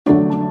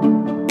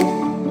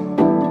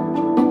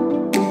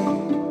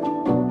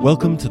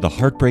Welcome to the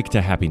Heartbreak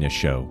to Happiness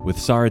Show with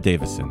Sarah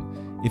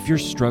Davison. If you're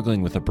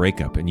struggling with a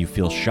breakup and you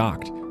feel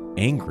shocked,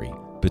 angry,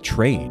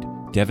 betrayed,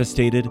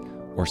 devastated,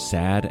 or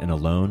sad and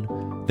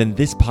alone, then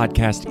this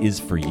podcast is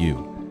for you.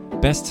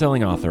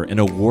 Best-selling author and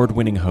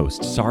award-winning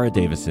host Sarah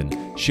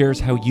Davison shares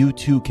how you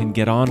too can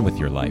get on with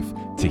your life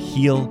to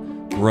heal,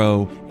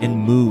 grow, and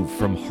move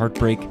from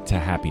heartbreak to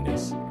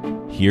happiness.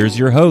 Here's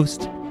your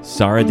host,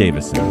 Sarah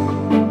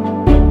Davison.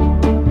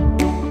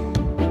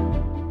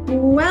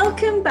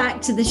 Welcome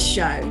back to the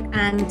show,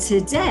 and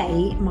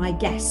today my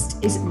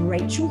guest is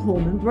Rachel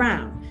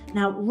Horman-Brown.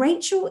 Now,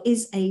 Rachel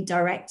is a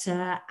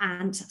director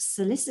and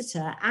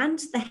solicitor and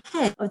the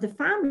head of the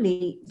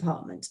family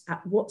department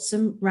at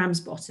Watson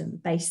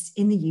Ramsbottom, based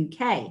in the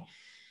UK.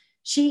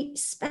 She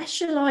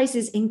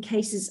specialises in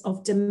cases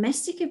of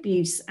domestic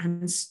abuse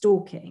and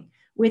stalking,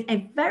 with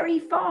a very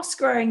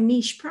fast-growing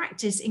niche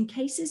practice in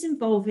cases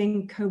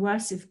involving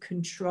coercive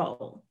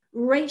control.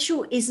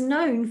 Rachel is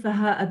known for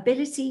her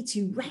ability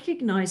to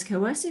recognise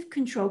coercive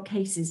control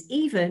cases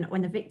even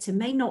when the victim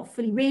may not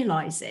fully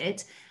realise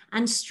it,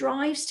 and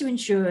strives to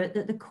ensure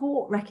that the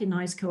court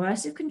recognise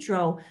coercive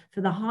control for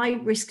the high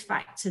risk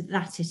factor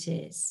that it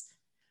is.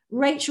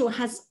 Rachel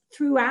has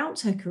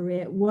throughout her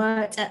career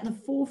worked at the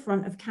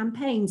forefront of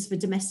campaigns for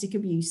domestic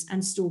abuse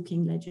and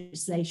stalking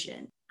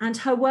legislation, and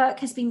her work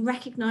has been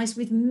recognised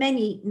with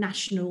many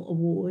national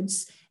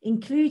awards,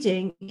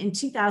 including in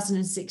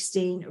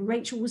 2016,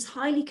 Rachel was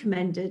highly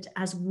commended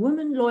as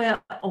Woman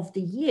Lawyer of the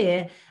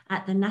Year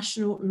at the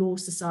National Law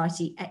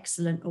Society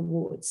Excellent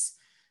Awards.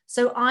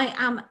 So I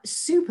am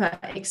super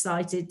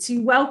excited to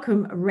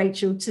welcome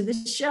Rachel to the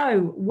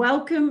show.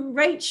 Welcome,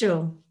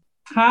 Rachel.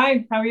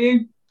 Hi, how are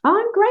you?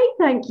 I'm great,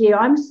 thank you.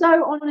 I'm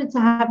so honoured to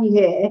have you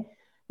here.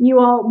 You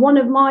are one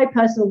of my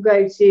personal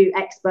go-to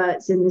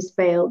experts in this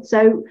field.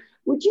 So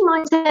would you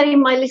mind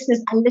telling my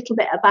listeners a little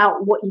bit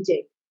about what you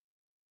do?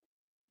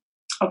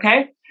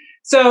 Okay,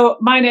 so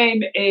my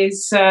name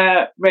is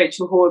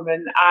Rachel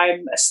Horman.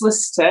 I'm a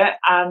solicitor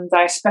and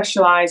I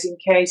specialise in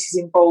cases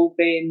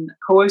involving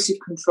coercive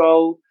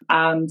control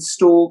and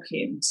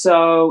stalking.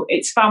 So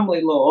it's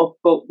family law,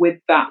 but with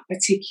that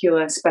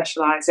particular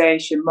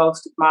specialisation,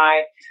 most of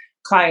my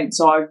clients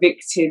are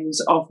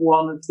victims of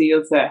one of the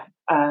other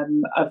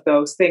of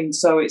those things.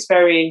 So it's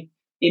very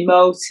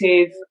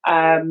emotive.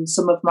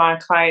 Some of my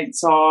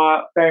clients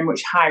are very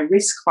much high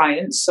risk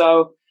clients.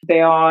 So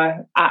they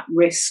are at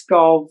risk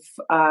of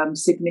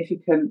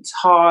significant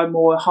harm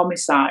or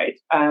homicide.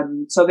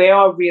 So they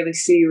are really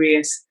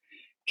serious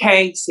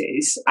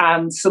cases,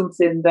 and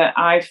something that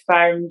I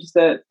found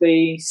that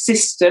the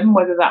system,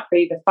 whether that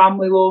be the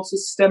family law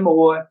system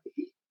or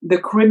the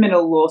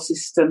criminal law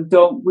system,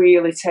 don't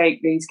really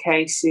take these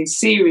cases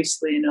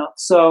seriously enough.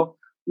 So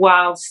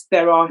whilst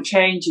there are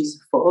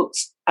changes afoot,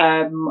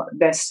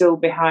 they're still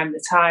behind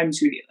the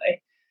times,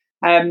 really.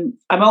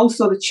 I'm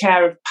also the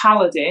chair of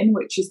Paladin,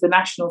 which is the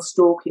National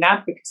Stalking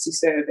Advocacy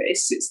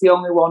Service. It's the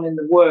only one in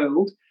the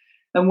world.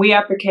 And we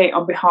advocate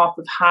on behalf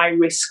of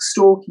high-risk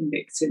stalking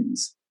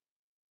victims.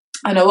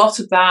 And a lot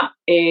of that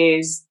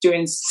is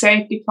doing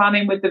safety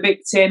planning with the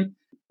victim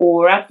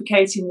or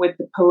advocating with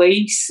the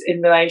police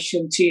in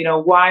relation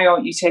to, why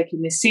aren't you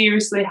taking this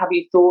seriously? Have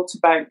you thought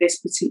about this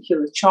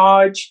particular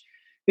charge?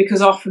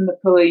 Because often the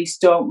police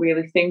don't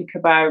really think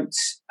about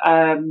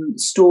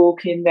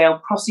stalking.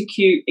 They'll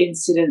prosecute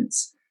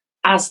incidents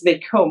as they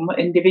come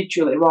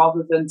individually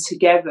rather than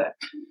together.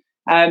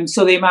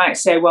 So they might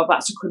say, well,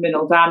 that's a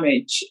criminal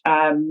damage.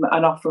 And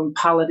often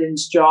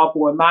Paladin's job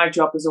or my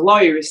job as a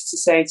lawyer is to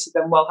say to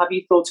them, well, have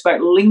you thought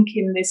about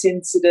linking this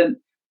incident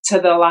to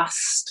the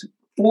last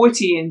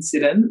 40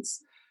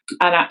 incidents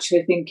and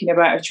actually thinking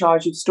about a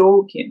charge of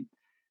stalking?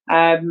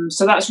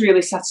 So that's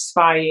really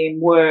satisfying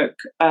work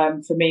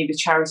for me, the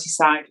charity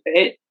side of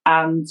it.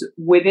 And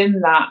within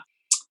that,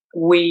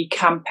 we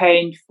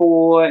campaigned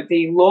for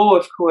the law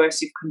of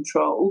coercive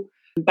control.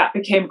 That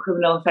became a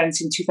criminal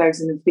offence in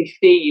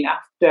 2015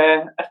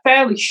 after a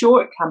fairly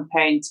short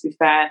campaign, to be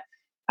fair,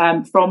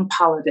 from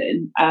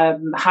Paladin,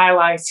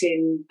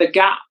 highlighting the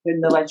gap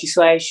in the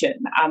legislation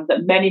and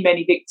that many,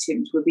 many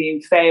victims were being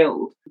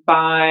failed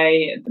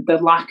by the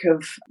lack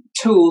of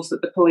tools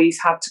that the police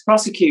had to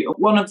prosecute.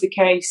 One of the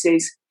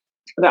cases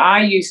that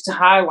I used to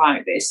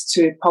highlight this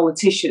to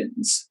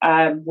politicians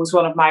was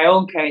one of my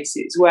own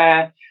cases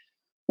where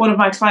one of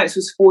my clients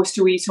was forced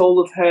to eat all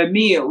of her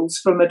meals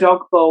from a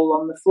dog bowl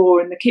on the floor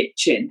in the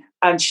kitchen.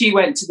 And she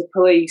went to the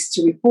police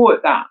to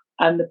report that.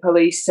 And the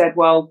police said,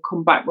 well,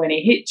 come back when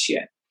he hits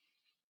you.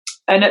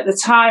 And at the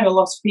time, a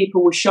lot of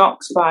people were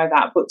shocked by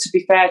that. But to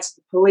be fair to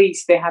the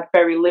police, they had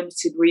very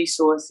limited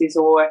resources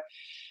or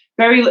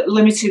very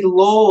limited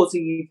laws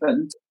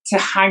even to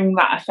hang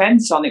that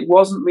offence on. It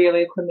wasn't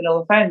really a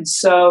criminal offence.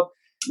 So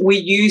we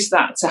used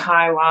that to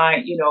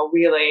highlight,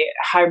 really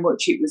how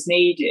much it was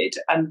needed.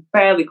 And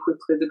fairly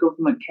quickly, the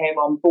government came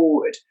on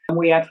board. And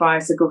we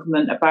advised the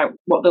government about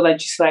what the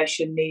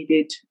legislation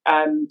needed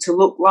to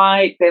look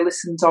like. They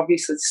listened,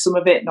 obviously, to some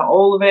of it, not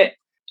all of it.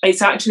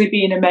 It's actually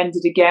being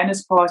amended again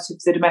as part of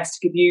the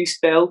domestic abuse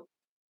bill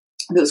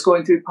that's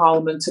going through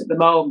Parliament at the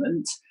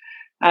moment.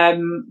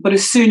 But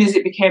as soon as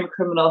it became a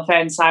criminal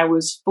offence, I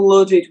was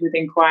flooded with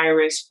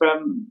inquiries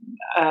from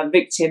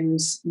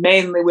victims,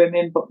 mainly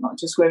women, but not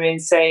just women,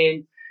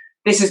 saying,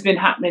 this has been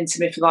happening to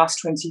me for the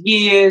last 20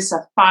 years.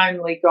 I've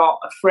finally got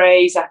a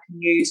phrase I can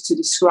use to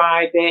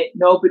describe it.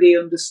 Nobody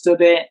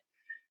understood it.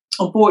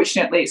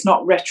 Unfortunately, it's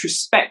not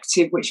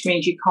retrospective, which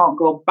means you can't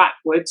go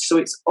backwards. So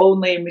it's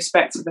only in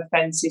respect of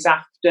offences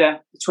after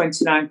the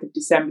 29th of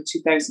December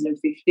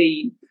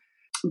 2015.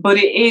 But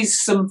it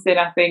is something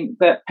I think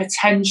that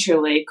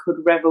potentially could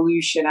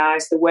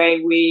revolutionise the way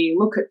we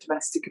look at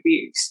domestic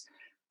abuse.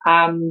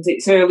 And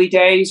it's early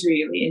days,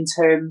 really, in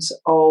terms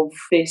of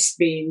this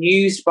being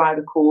used by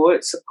the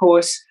courts. Of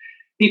course,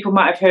 people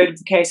might have heard of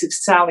the case of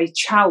Sally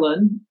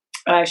Challen.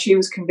 She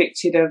was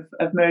convicted of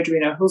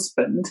murdering her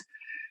husband.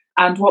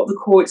 And what the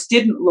courts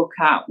didn't look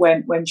at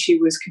when she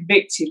was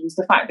convicted was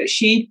the fact that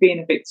she'd been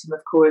a victim of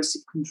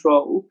coercive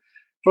control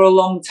for a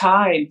long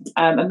time,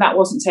 and that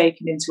wasn't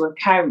taken into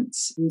account.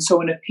 And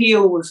so an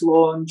appeal was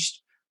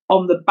launched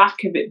on the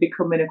back of it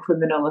becoming a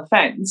criminal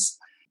offence.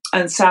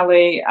 And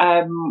Sally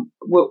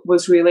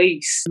was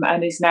released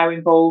and is now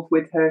involved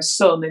with her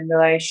son in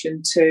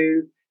relation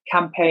to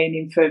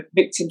campaigning for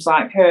victims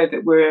like her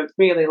that were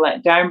really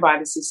let down by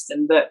the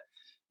system, that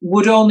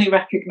would only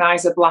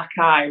recognise a black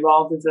eye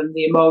rather than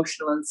the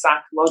emotional and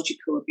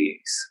psychological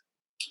abuse.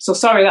 So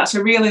sorry, that's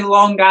a really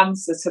long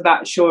answer to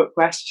that short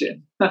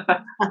question.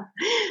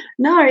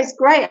 No, it's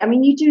great. I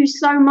mean, you do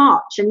so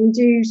much and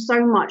you do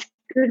so much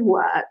good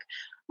work.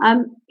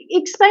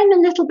 Explain a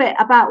little bit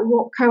about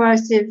what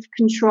coercive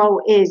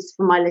control is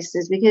for my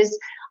listeners, because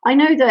I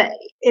know that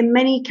in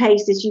many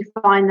cases you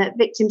find that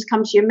victims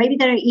come to you and maybe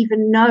they don't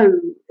even know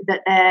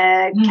that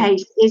their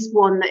case is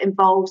one that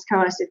involves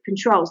coercive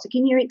control. So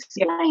can you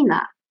explain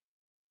that?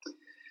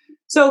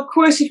 So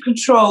coercive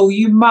control,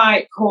 you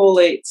might call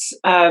it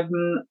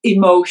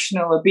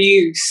emotional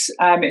abuse.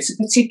 It's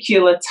a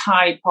particular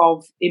type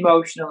of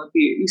emotional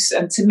abuse.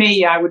 And to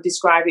me, I would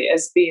describe it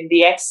as being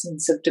the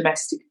essence of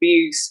domestic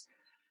abuse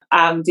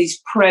and is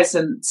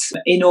present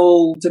in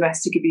all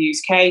domestic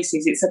abuse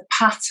cases. It's a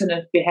pattern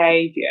of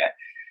behaviour.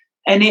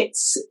 And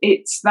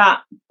it's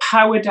that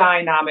power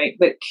dynamic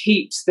that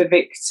keeps the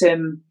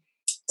victim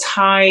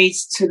tied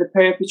to the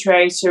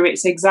perpetrator.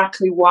 It's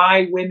exactly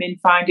why women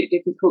find it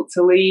difficult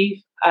to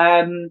leave.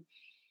 And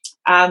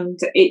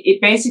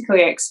it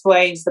basically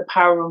explains the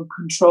power and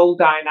control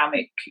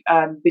dynamic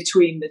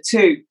between the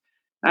two.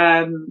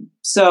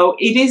 So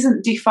it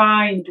isn't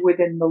defined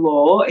within the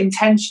law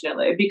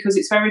intentionally because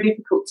it's very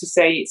difficult to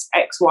say it's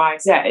X, Y,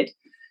 Z.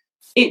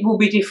 It will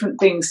be different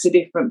things to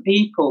different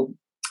people.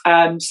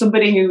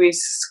 Somebody who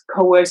is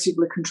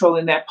coercively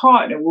controlling their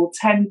partner will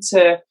tend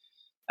to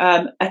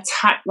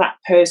attack that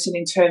person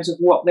in terms of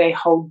what they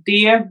hold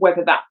dear,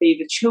 whether that be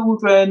the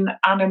children,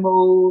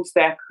 animals,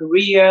 their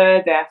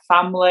career, their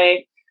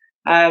family.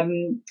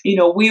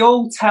 We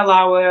all tell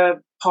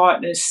our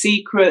partners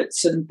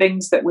secrets and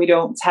things that we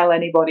don't tell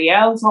anybody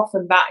else.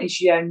 Often that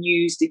is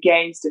used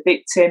against a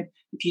victim.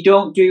 If you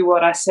don't do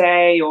what I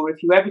say, or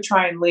if you ever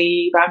try and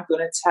leave, I'm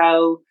going to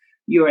tell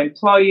your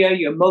employer,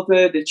 your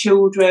mother, the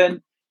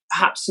children.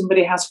 Perhaps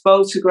somebody has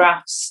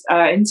photographs,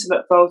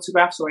 intimate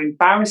photographs or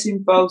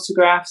embarrassing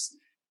photographs.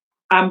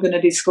 I'm going to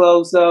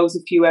disclose those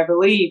if you ever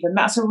leave. And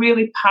that's a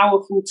really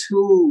powerful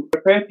tool for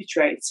a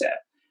perpetrator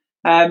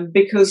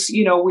because,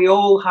 we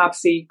all have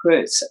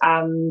secrets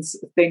and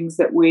things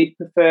that we'd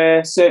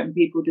prefer certain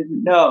people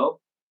didn't know.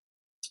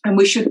 And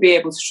we should be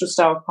able to trust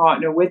our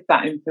partner with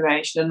that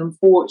information. And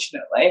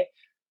unfortunately,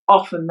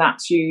 often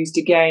that's used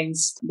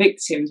against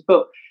victims.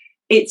 But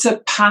it's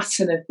a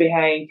pattern of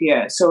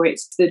behaviour, so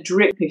it's the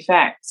drip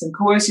effect, and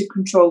coercive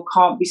control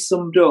can't be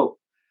summed up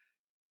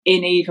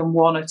in even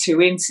one or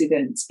two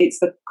incidents. It's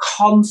the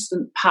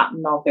constant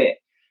pattern of it,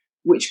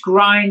 which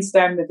grinds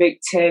down the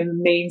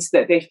victim, means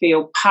that they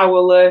feel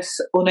powerless,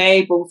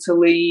 unable to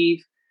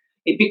leave.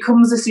 It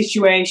becomes a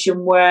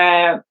situation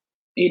where,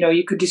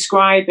 you could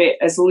describe it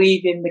as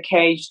leaving the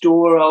cage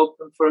door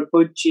open for a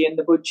budgie and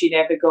the budgie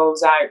never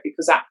goes out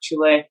because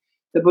actually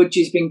the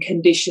budgie's been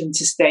conditioned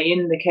to stay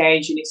in the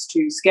cage and is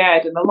too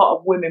scared. And a lot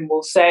of women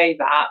will say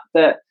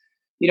that,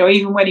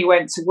 even when he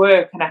went to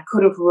work and I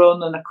could have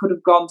run and I could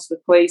have gone to the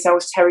police, I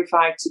was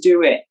terrified to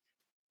do it.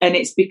 And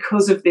it's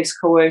because of this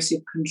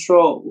coercive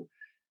control.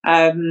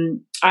 I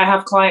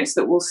have clients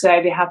that will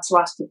say they had to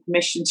ask for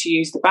permission to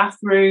use the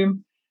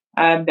bathroom.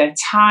 They're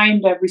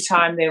timed every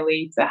time they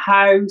leave the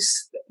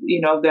house.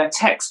 Their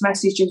text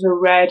messages are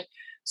read.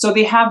 So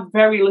they have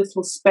very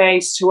little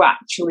space to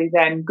actually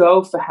then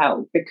go for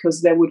help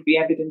because there would be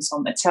evidence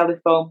on the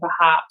telephone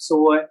perhaps,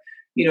 or,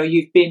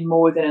 you've been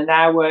more than an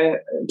hour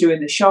doing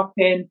the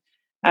shopping.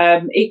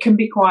 It can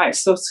be quite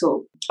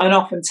subtle, and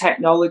often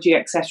technology,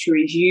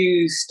 etc., is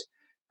used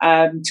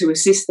to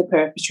assist the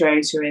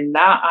perpetrator in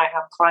that. I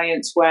have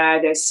clients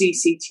where there's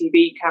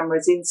CCTV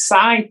cameras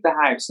inside the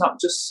house,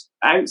 not just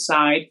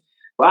outside,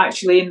 but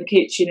actually in the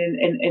kitchen,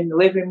 in the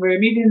living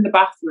room, even in the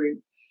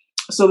bathroom,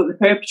 so that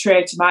the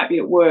perpetrator might be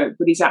at work,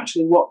 but he's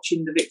actually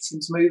watching the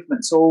victim's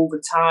movements all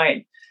the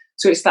time.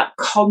 So it's that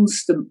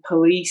constant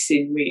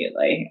policing,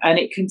 really, and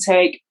it can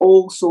take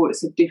all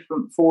sorts of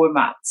different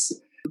formats.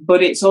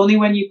 But it's only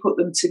when you put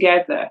them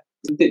together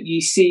that you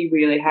see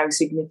really how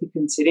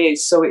significant it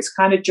is. So it's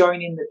kind of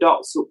joining the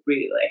dots up,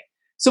 really.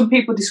 Some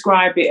people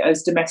describe it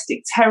as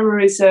domestic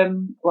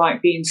terrorism,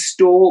 like being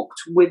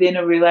stalked within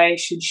a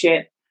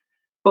relationship.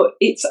 But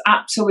it's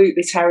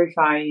absolutely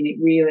terrifying,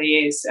 it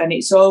really is. And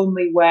it's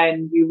only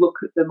when you look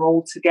at them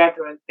all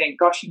together and think,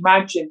 gosh,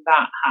 imagine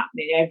that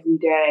happening every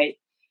day.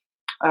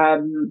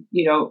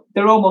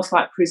 They're almost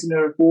like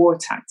prisoner of war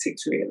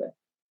tactics, really.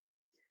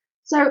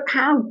 So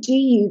how do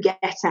you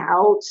get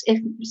out if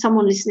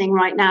someone listening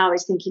right now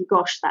is thinking,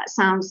 gosh, that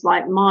sounds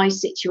like my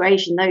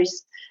situation?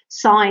 Those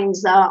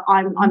signs are,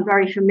 I'm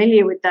very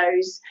familiar with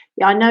those.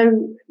 Yeah, I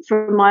know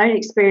from my own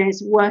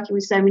experience working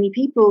with so many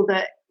people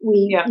that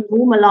we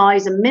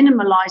normalize and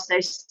minimalize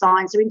those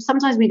signs. So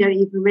sometimes we don't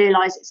even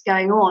realize it's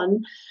going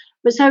on.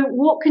 But so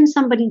what can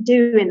somebody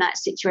do in that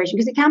situation?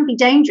 Because it can be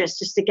dangerous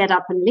just to get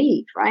up and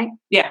leave, right?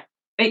 Yeah,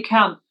 it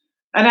can.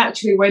 And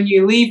actually, when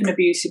you leave an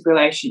abusive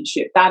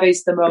relationship, that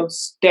is the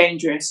most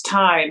dangerous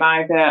time,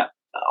 either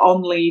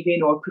on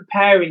leaving or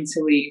preparing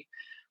to leave.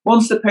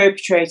 Once the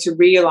perpetrator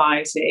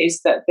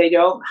realises that they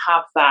don't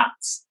have that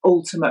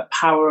ultimate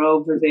power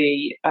over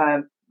the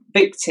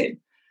victim,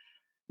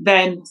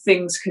 then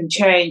things can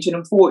change. And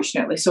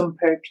unfortunately, some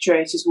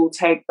perpetrators will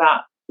take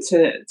that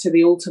to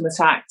the ultimate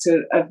act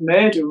of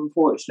murder,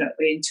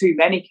 unfortunately, in too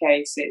many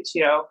cases.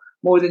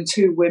 More than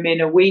 2 women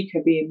a week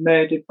are being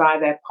murdered by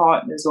their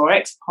partners or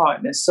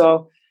ex-partners.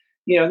 So,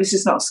 this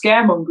is not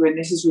scaremongering,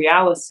 this is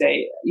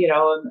reality,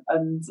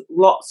 and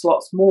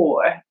lots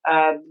more,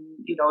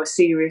 are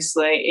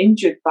seriously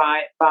injured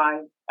by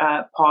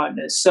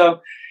partners.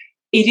 So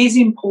it is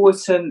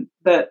important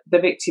that the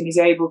victim is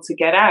able to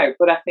get out,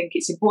 but I think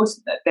it's important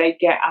that they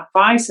get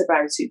advice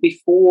about it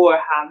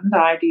beforehand,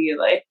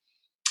 ideally,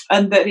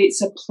 and that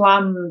it's a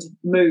planned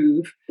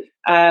move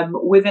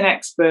with an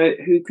expert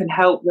who can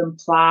help them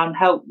plan,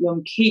 help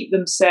them keep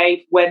them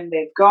safe when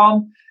they've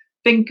gone.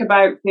 Think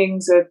about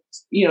things of,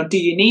 do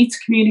you need to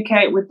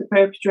communicate with the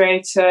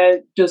perpetrator?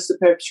 Does the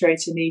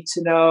perpetrator need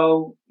to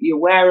know your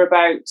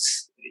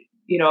whereabouts,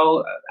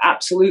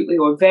 absolutely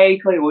or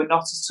vaguely or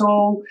not at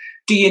all?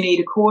 Do you need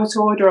a court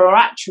order, or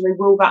actually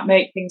will that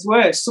make things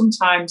worse?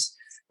 Sometimes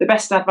the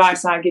best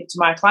advice I give to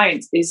my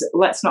clients is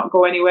let's not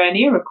go anywhere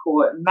near a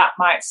court. And that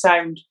might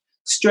sound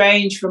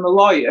strange from a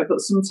lawyer,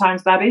 but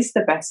sometimes that is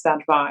the best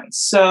advice.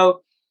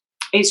 So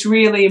it's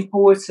really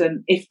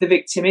important, if the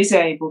victim is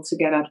able to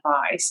get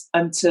advice,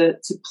 and to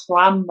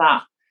plan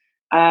that,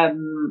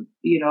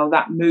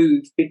 that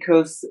move,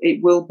 because it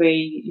will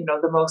be,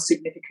 the most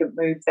significant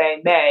move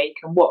they make,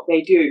 and what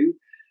they do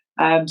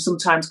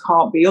sometimes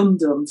can't be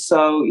undone.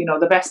 So,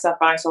 the best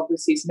advice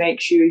obviously is make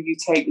sure you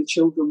take the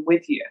children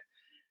with you.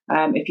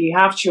 If you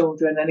have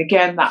children, and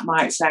again, that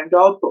might sound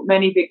odd, but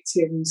many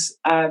victims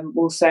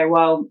will say,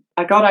 well,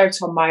 I got out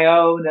on my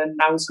own and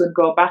I was going to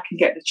go back and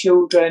get the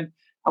children.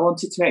 I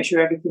wanted to make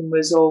sure everything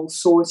was all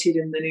sorted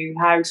in the new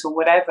house or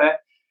whatever.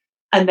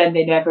 And then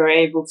they're never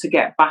able to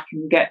get back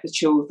and get the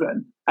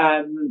children.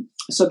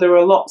 So there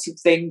are lots of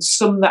things,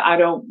 some that I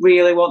don't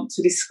really want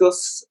to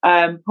discuss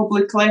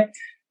publicly,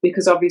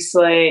 because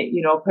obviously,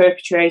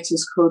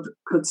 perpetrators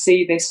could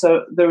see this.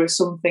 So there are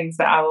some things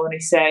that I'll only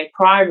say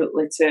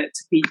privately to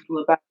people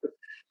about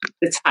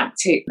the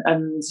tactic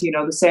and,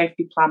 the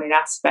safety planning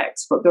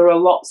aspects. But there are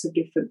lots of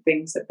different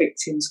things that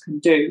victims can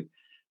do.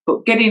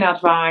 But getting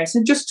advice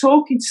and just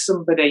talking to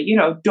somebody,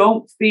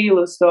 don't feel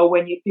as though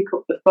when you pick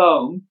up the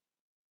phone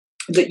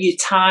that you're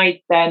tied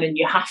then and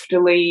you have to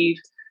leave.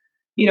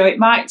 It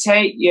might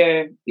take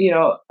you,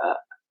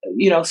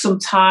 some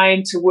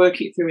time to work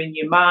it through in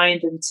your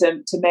mind and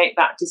to make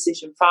that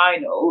decision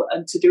final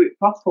and to do it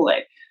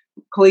properly.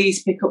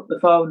 Please pick up the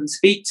phone and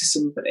speak to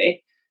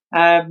somebody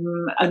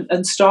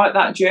and start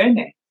that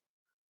journey.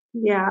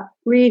 Yeah,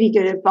 really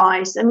good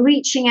advice. And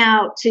reaching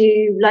out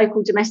to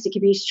local domestic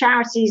abuse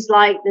charities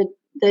like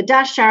the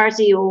Dash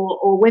charity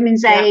or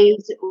Women's Aid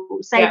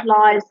or Save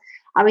Lives.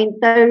 I mean,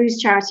 those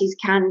charities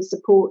can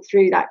support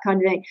through that kind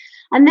of thing.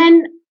 And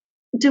then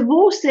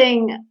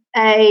divorcing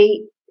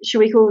a, shall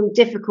we call them,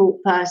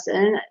 difficult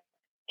person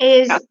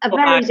is a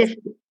very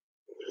difficult.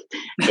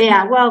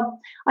 Yeah, well,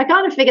 I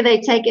kind of figure they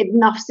take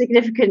enough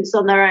significance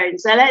on their own.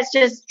 So let's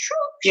just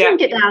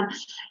shrink it down.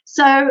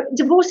 So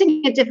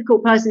divorcing a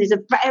difficult person is a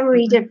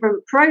very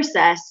different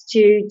process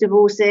to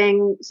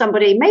divorcing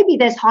somebody. Maybe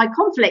there's high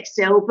conflict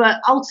still, but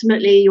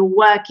ultimately you're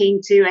working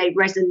to a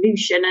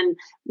resolution, and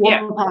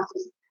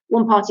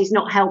one party's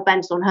not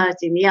hell-bent on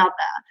hurting the other.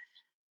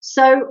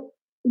 So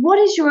what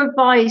is your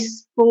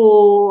advice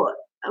for,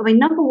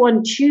 number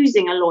one,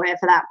 choosing a lawyer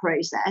for that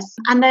process?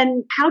 And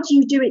then how do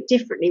you do it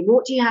differently?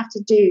 What do you have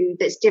to do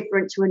that's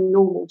different to a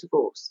normal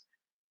divorce?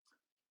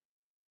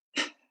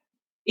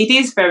 It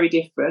is very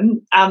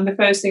different. And the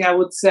first thing I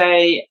would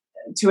say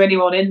to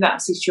anyone in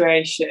that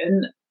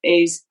situation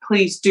is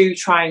please do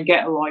try and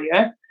get a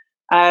lawyer.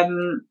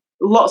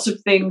 Lots of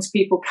things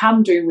people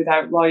can do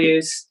without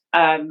lawyers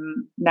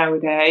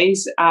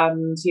nowadays.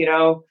 And,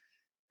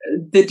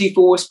 the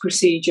divorce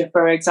procedure,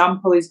 for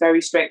example, is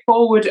very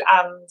straightforward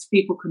and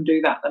people can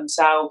do that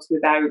themselves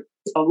without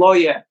a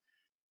lawyer.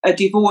 A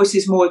divorce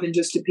is more than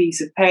just a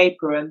piece of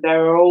paper, and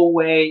there are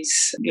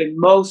always, in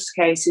most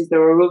cases,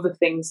 there are other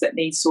things that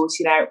need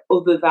sorting out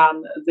other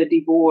than the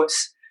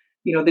divorce,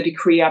 the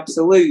decree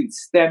absolute.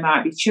 There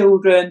might be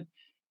children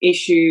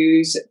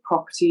issues,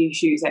 property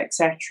issues,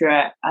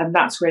 etc. And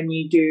that's when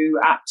you do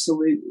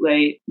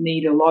absolutely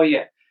need a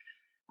lawyer.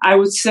 I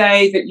would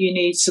say that you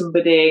need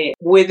somebody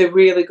with a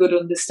really good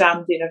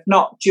understanding of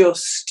not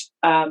just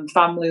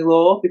family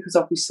law, because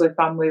obviously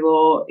family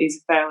law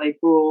is a fairly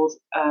broad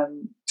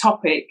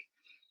topic,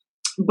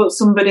 but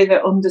somebody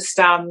that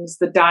understands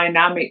the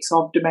dynamics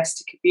of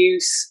domestic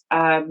abuse,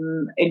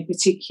 in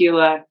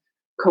particular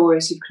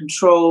coercive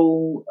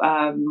control,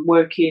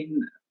 working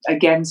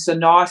against a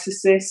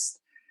narcissist.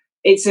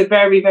 It's a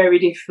very, very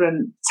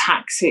different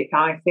tactic,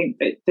 I think,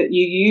 that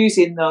you use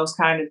in those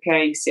kind of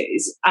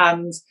cases.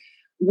 And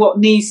what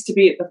needs to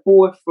be at the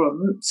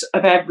forefront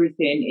of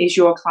everything is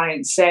your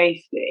client's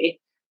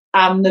safety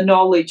and the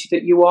knowledge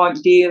that you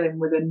aren't dealing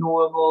with a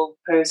normal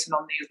person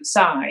on the other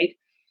side,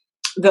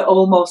 that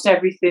almost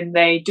everything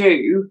they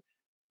do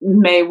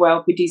may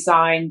well be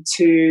designed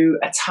to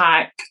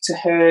attack, to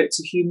hurt,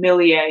 to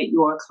humiliate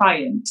your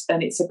client.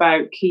 And it's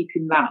about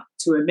keeping that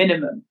to a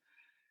minimum.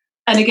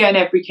 And again,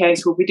 every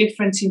case will be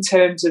different in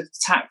terms of the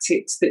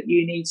tactics that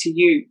you need to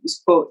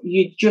use, but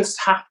you just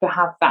have to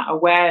have that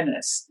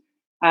awareness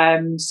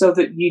so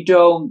that you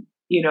don't,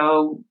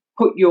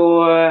 put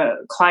your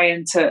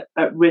client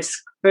at risk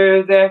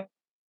further.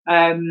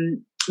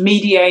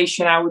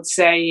 Mediation, I would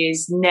say,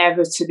 is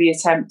never to be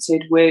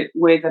attempted with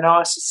a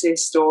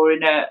narcissist or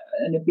in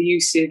an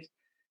abusive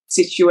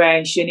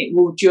situation. It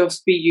will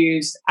just be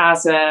used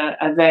as a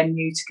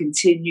venue to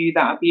continue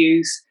that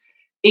abuse.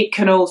 It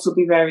can also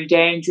be very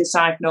dangerous.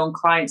 I've known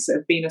clients that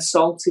have been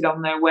assaulted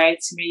on their way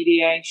to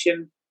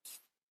mediation.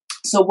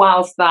 So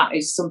whilst that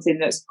is something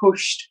that's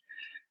pushed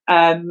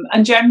and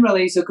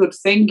generally is a good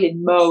thing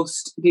in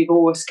most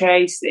divorce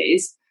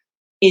cases,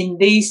 in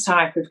these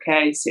type of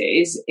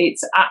cases,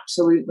 it's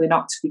absolutely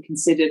not to be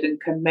considered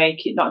and can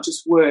make it not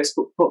just worse,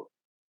 but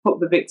put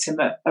the victim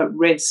at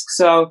risk.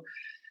 So,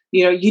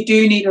 you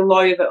do need a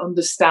lawyer that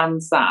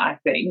understands that, I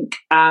think.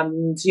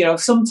 And,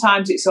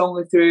 sometimes it's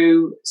only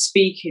through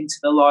speaking to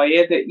the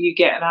lawyer that you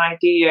get an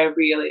idea,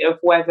 really, of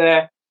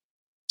whether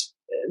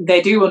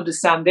they do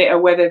understand it or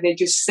whether they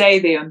just say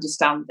they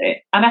understand it.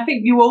 And I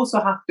think you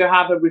also have to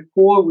have a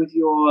rapport with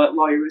your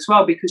lawyer as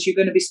well, because you're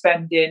going to be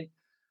spending,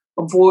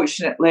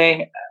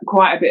 unfortunately,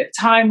 quite a bit of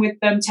time with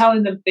them,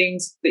 telling them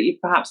things that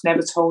you've perhaps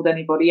never told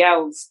anybody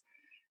else.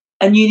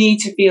 And you need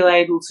to feel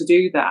able to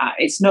do that.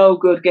 It's no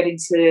good getting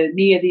to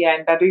near the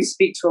end. I do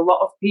speak to a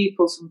lot of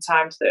people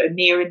sometimes that are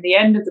nearing the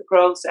end of the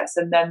process,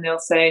 and then they'll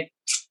say,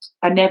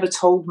 I never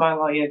told my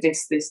lawyer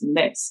this, this, and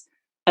this.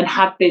 And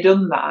had they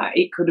done that,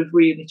 it could have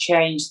really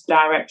changed the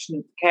direction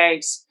of the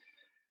case.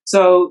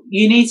 So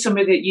you need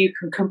somebody that you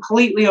can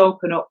completely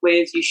open up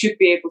with. You should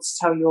be able to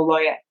tell your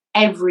lawyer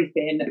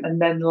everything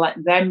and then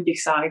let them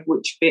decide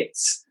which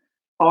bits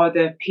are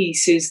the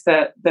pieces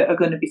that are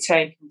going to be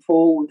taken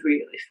forward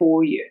really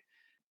for you.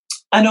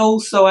 And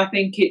also, I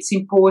think it's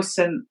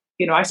important,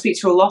 I speak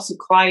to a lot of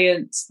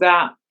clients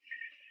that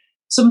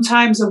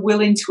sometimes are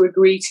willing to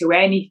agree to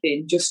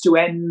anything just to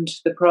end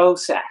the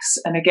process.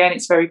 And again,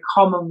 it's very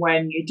common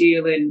when you're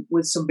dealing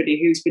with somebody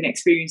who's been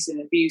experiencing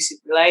an abusive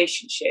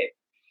relationship.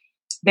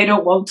 They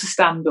don't want to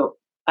stand up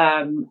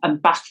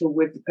and battle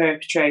with the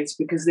perpetrators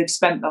because they've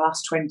spent the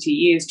last 20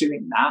 years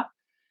doing that.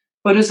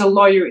 But as a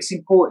lawyer, it's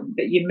important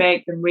that you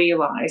make them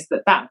realise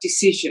that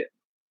decision,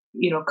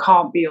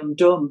 can't be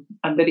undone,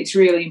 and that it's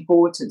really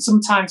important.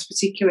 Sometimes,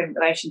 particularly in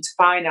relation to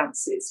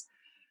finances,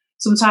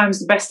 sometimes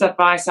the best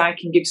advice I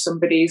can give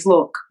somebody is,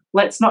 look,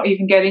 let's not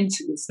even get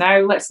into this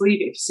now. Let's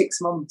leave it for 6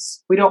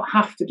 months. We don't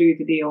have to do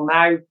the deal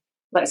now.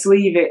 Let's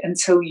leave it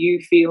until you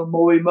feel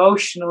more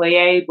emotionally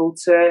able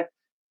to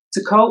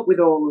cope with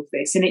all of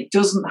this. And it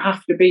doesn't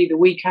have to be the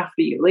week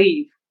after you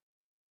leave.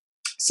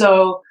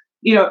 So,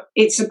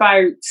 it's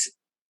about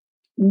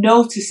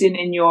noticing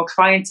in your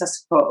client, I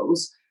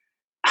suppose,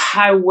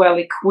 how well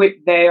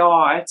equipped they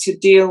are to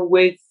deal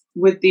with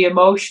the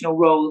emotional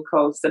roller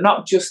coaster,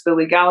 not just the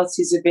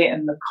legalities of it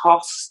and the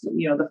cost,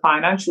 the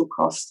financial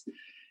cost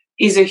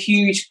is a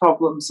huge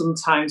problem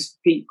sometimes for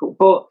people,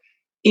 but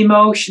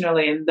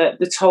emotionally and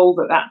the toll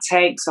that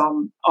takes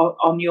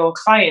on your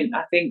client,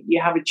 I think you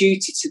have a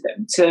duty to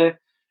them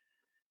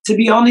to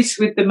be honest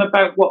with them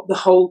about what the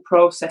whole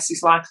process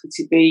is likely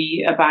to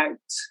be about.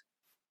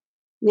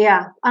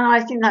 Yeah, and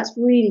I think that's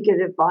really good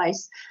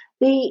advice.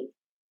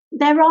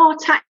 There are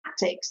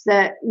tactics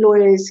that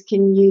lawyers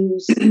can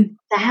use to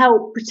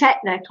help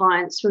protect their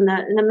clients from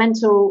the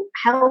mental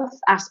health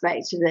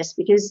aspect of this,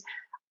 because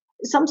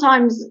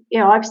sometimes,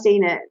 I've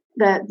seen it,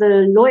 that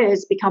the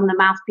lawyers become the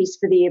mouthpiece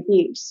for the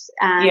abuse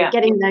and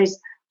getting those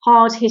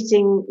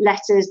hard-hitting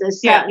letters.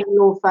 There's certain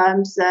law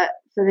firms that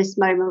for this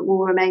moment will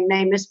remain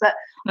nameless, but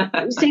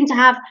seem to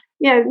have,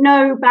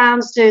 no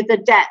bounds to the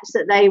depths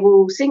that they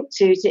will sink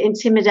to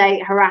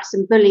intimidate, harass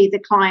and bully the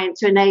client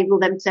to enable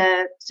them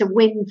to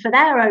win for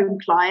their own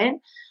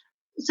client.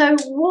 So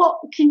what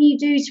can you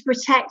do to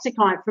protect a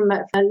client from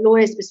a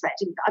lawyer's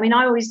perspective? I mean,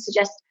 I always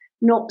suggest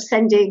not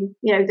sending,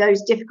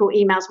 those difficult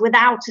emails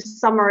without a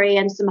summary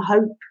and some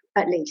hope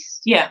at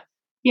least. Yeah.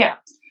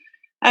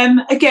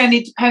 Again,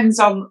 it depends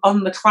on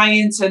the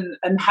client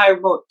and how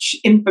much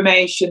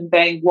information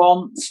they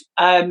want.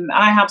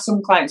 I have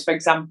some clients, for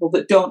example,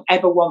 that don't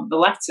ever want the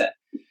letter.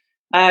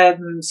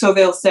 So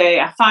they'll say,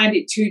 I find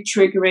it too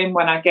triggering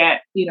when I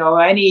get,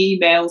 any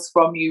emails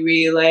from you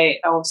really,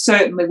 or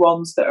certainly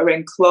ones that are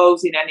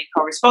enclosing any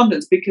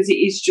correspondence, because it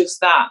is just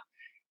that.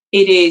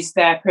 It is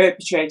their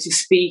perpetrator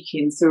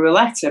speaking through a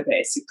letter,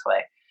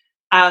 basically.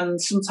 And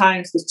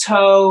sometimes the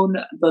tone,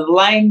 the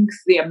length,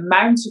 the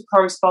amount of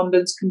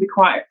correspondence can be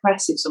quite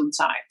oppressive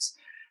sometimes.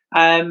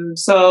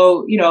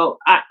 So,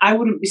 I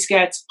wouldn't be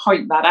scared to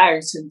point that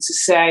out and to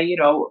say,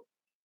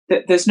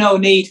 that there's no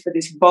need for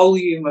this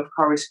volume of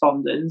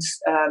correspondence.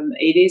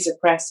 It is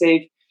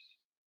oppressive.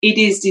 It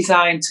is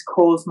designed to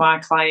cause my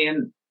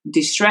client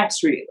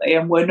distress, really,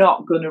 and we're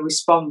not going to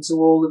respond to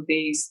all of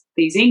these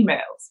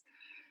emails.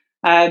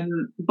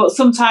 But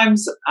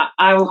sometimes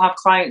I will have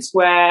clients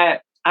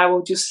where I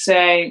will just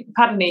say,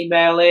 I've had an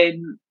email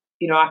in,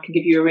 I can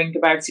give you a ring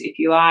about it if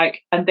you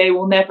like, and they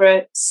will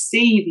never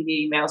see the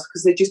emails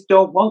because they just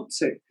don't want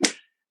to.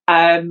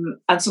 And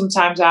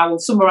sometimes I will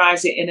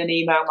summarise it in an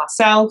email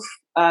myself,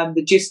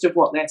 the gist of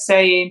what they're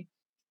saying,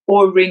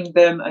 or ring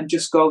them and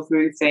just go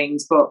through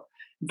things. But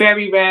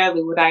very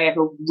rarely would I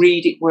ever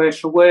read it word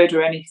for word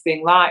or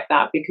anything like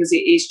that, because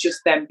it is just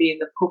them being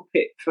the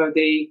puppet for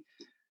the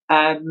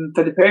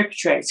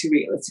perpetrator,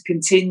 really, to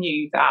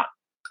continue that.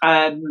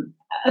 And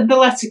the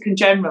letter can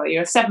generally,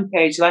 a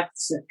 7-page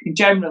letter can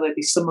generally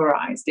be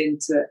summarised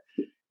into,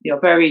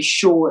 very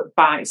short,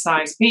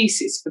 bite-sized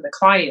pieces for the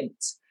client.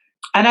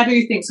 And I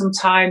do think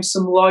sometimes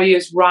some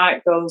lawyers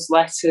write those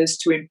letters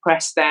to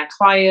impress their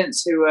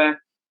clients who are,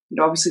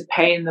 obviously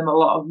paying them a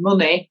lot of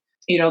money.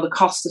 The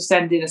cost of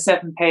sending a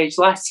 7-page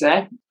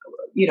letter,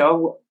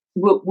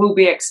 will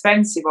be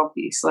expensive,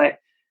 obviously.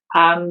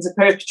 And the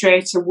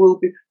perpetrator will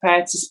be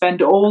prepared to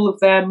spend all of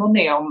their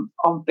money on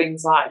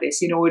things like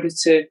this in order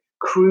to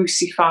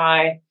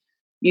crucify,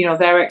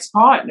 their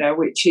ex-partner,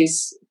 which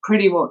is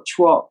pretty much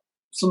what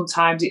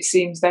sometimes it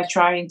seems they're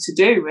trying to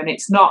do. And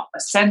it's not a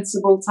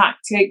sensible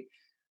tactic.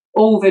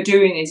 All they're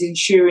doing is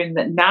ensuring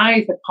that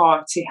neither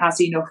party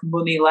has enough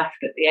money left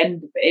at the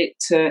end of it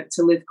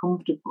to live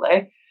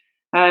comfortably.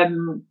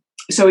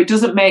 So it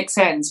doesn't make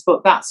sense,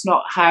 but that's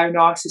not how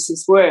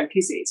narcissists work,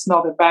 is it? It's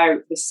not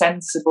about the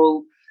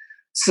sensible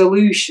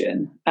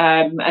solution.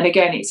 And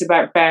again, it's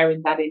about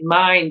bearing that in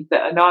mind,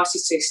 that a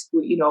narcissist,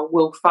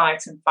 will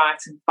fight and fight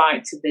and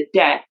fight to the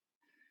death.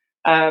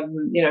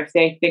 If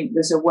they think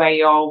there's a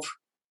way of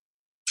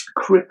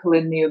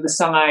crippling the other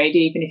side,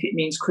 even if it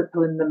means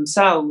crippling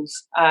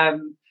themselves.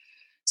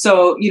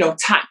 So,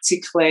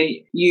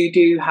 tactically, you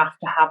do have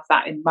to have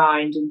that in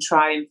mind and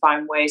try and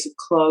find ways of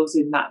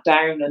closing that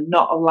down and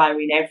not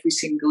allowing every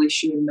single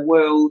issue in the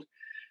world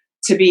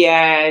to be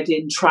aired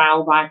in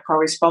trial by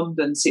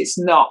correspondence. It's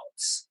not,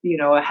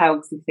 a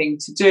healthy thing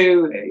to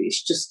do. It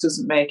just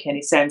doesn't make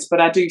any sense. But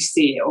I do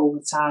see it all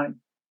the time.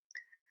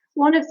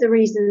 One of the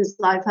reasons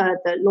I've heard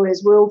that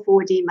lawyers will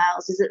forward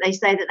emails is that they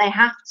say that they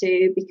have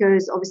to,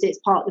 because obviously it's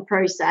part of the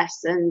process,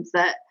 and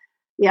that,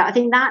 I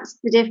think that's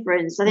the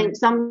difference. I think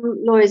some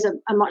lawyers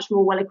are much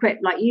more well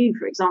equipped, like you,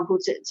 for example,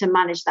 to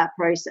manage that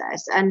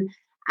process. And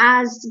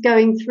as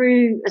going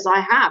through, as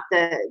I have,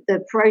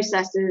 the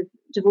process of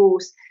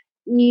divorce,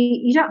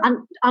 you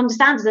don't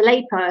understand as a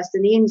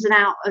layperson the ins and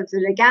outs of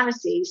the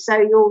legalities. So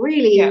you're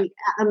really at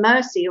the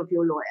mercy of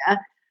your lawyer.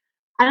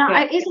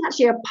 And it's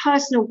actually a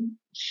personal,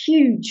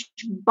 huge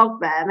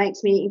bugbear. It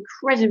makes me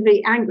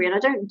incredibly angry. And I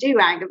don't do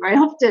anger very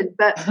often,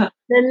 but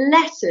the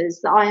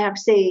letters that I have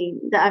seen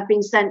that have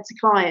been sent to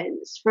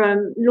clients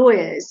from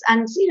lawyers,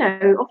 and,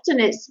 often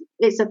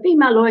it's a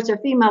female lawyer to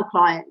a female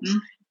client.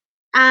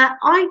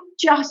 I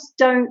just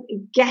don't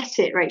get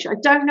it, Rachel. I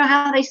don't know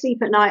how they sleep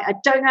at night. I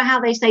don't know how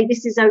they say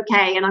this is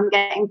okay and I'm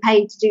getting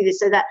paid to do this,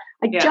 so that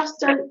I just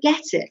don't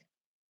get it.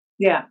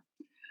 Yeah.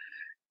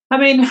 I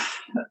mean,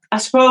 I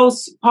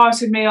suppose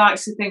part of me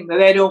likes to think that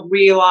they don't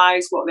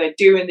realise what they're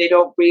doing. They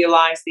don't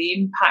realise the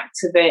impact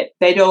of it.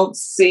 They don't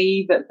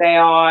see that they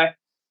are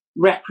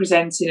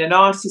representing a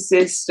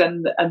narcissist,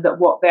 and that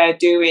what they're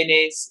doing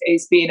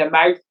is being a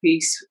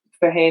mouthpiece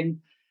for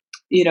him.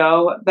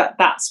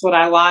 That's what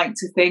I like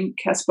to think,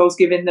 I suppose,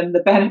 giving them the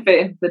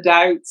benefit of the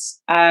doubt.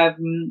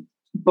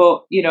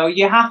 But,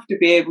 you have to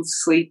be able to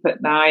sleep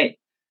at night.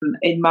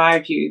 In my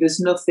view, there's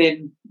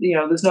nothing,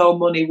 there's no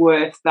money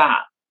worth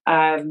that.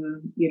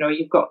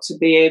 You've got to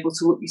be able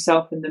to look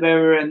yourself in the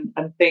mirror and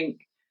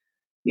think,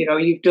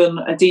 you've done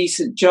a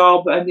decent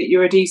job and that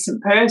you're a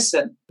decent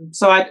person.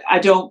 So I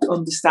don't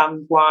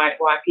understand why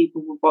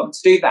people would want to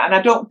do that. And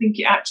I don't think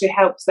it actually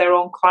helps their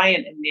own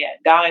client in the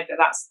end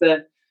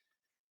either.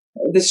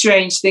 the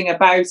strange thing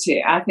about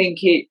it, I think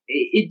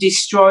it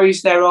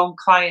destroys their own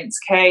client's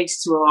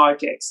case to a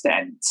large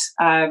extent.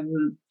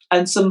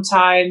 And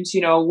sometimes,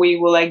 we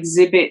will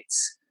exhibit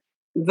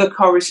the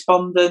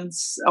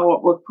correspondence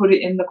or we'll put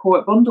it in the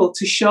court bundle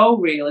to show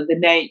really the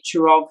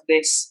nature of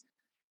this,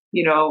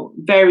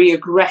 very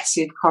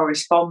aggressive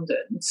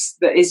correspondence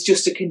that is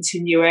just a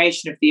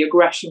continuation of the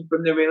aggression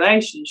from the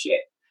relationship.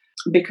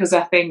 Because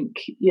I think,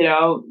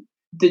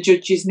 the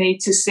judges need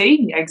to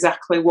see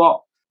exactly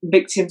what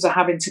victims are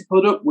having to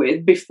put up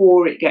with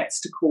before it gets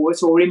to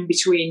court or in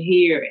between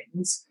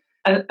hearings.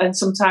 And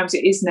sometimes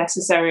it is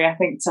necessary, I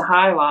think, to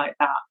highlight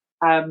that.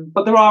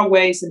 But there are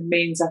ways and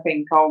means, I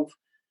think, of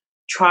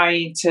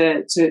trying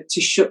to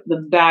shut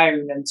them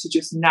down and to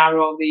just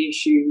narrow the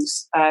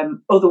issues.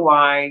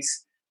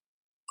 Otherwise,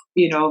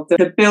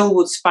 the bill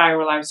would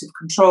spiral out of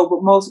control,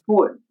 but most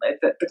importantly,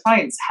 the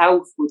client's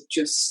health would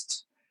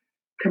just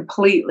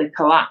completely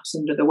collapse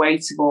under the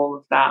weight of all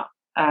of that.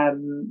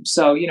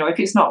 So, if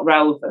it's not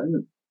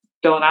relevant,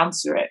 don't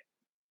answer it.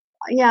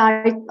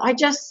 Yeah, I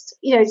just,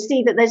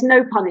 see that there's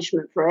no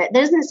punishment for it.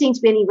 There doesn't seem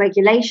to be any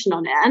regulation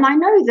on it. And I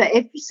know that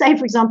if, say,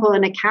 for example,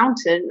 an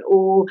accountant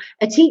or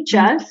a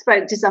teacher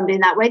spoke to somebody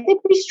in that way, they'd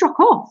be struck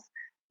off.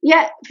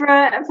 Yet for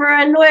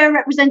a lawyer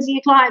representing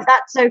a client,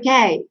 that's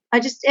okay.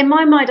 In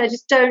my mind, I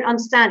just don't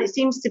understand. It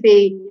seems to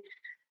be,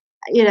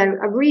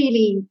 a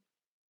really,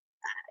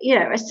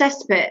 a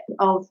cesspit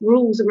of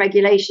rules and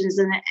regulations,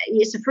 and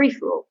it's a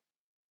free-for-all.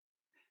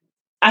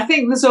 I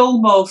think there's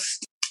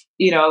almost,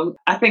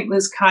 I think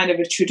there's kind of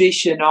a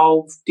tradition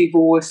of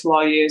divorce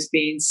lawyers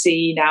being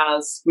seen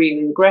as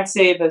really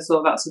aggressive, as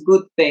though that's a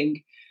good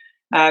thing.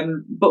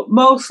 But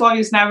most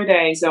lawyers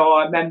nowadays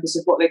are members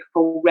of what they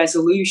call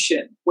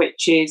Resolution,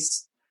 which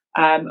is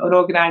an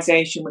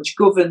organisation which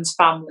governs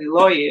family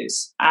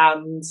lawyers.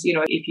 And,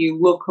 if you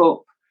look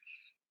up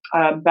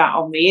that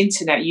on the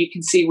internet, you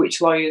can see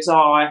which lawyers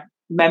are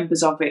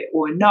members of it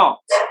or not.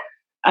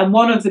 And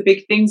one of the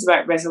big things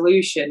about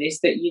Resolution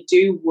is that you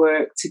do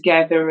work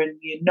together and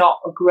you're not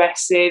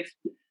aggressive,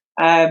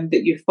 that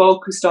you're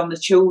focused on the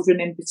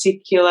children in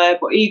particular,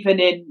 but even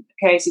in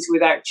cases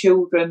without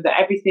children, that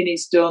everything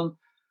is done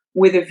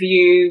with a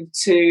view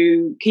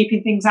to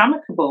keeping things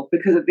amicable,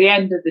 because at the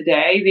end of the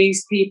day,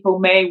 these people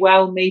may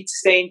well need to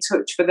stay in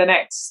touch for the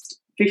next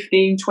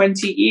 15,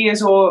 20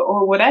 years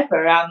or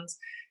whatever. And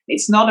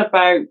it's not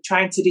about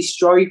trying to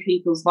destroy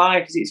people's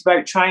lives. It's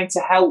about trying to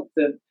help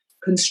them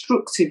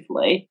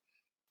constructively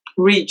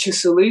reach a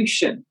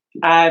solution.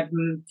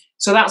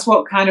 So that's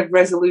what kind of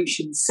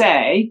Resolutions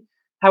say.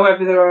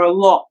 However, there are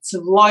lots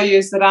of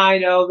lawyers that I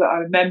know that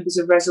are members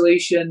of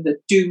Resolution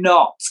that do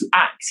not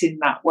act in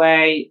that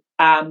way.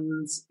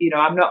 And,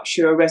 I'm not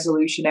sure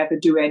Resolution ever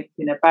do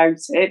anything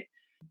about it.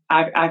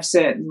 I've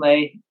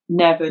certainly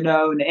never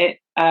known it.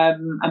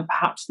 And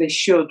perhaps they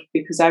should,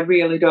 because I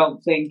really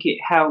don't think it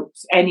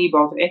helps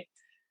anybody,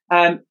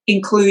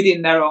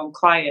 including their own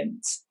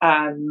clients.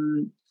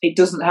 It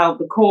doesn't help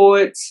the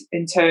court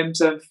in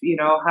terms of,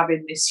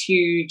 having this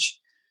huge,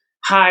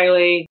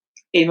 highly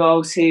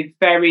emotive,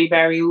 very,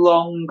 very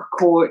long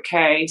court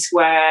case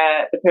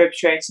where the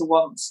perpetrator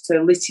wants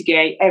to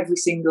litigate every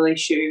single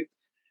issue.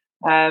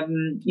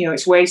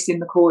 It's wasting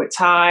the court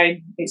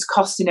time, it's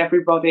costing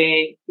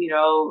everybody,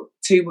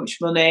 too much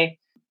money,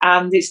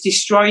 and it's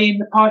destroying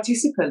the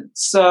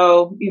participants.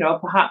 So,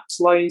 perhaps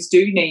lawyers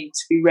do need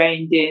to be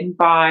reined in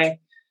by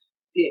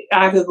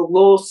either the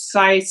Law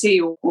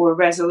Society or a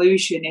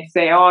Resolution if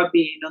they are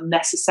being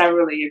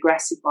unnecessarily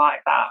aggressive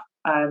like that.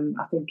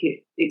 I think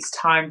it's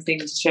time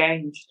things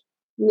changed.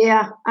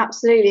 Yeah,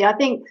 absolutely. I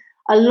think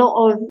a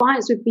lot of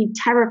clients would be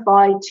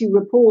terrified to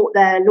report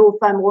their law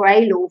firm or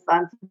a law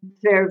firm for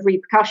fear of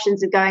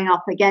repercussions of going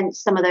up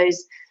against some of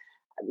those,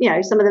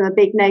 some of them are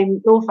big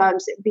name law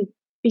firms. It would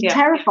be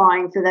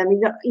terrifying for them.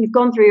 You've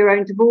gone through your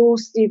own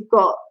divorce.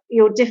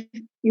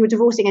 You're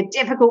divorcing a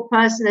difficult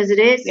person as it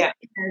is. Yeah.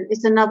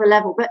 It's another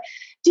level. But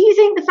do you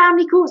think the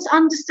family courts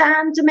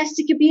understand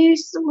domestic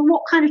abuse?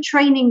 What kind of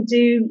training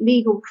do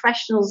legal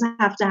professionals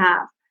have to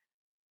have?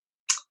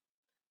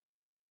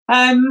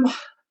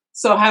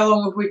 So how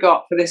long have we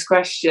got for this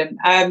question?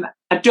 I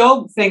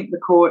don't think the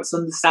courts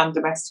understand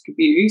domestic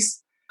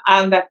abuse.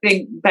 And I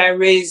think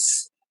there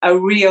is a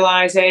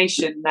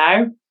realisation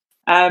now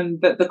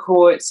that the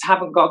courts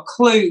haven't got a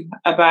clue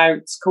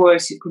about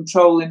coercive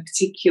control in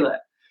particular.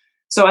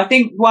 So I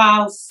think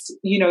whilst,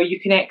 you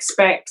can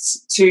expect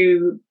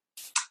to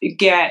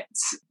get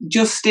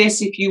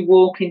justice if you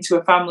walk into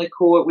a family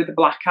court with a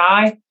black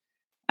eye,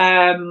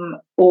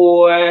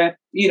 or,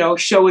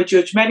 show a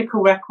judge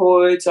medical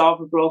records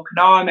of a broken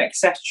arm,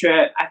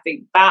 etc. I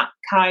think that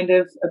kind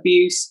of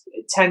abuse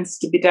tends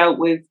to be dealt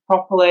with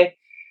properly.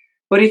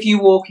 But if you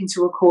walk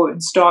into a court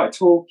and start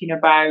talking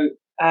about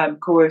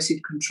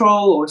coercive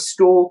control or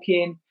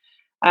stalking,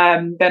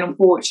 then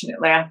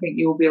unfortunately I think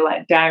you'll be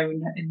let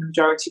down in the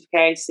majority of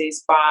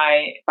cases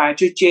by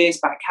judges,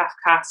 by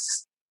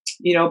CAFCAS,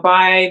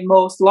 by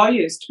most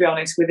lawyers, to be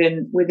honest,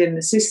 within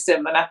the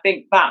system. And I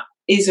think that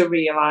is a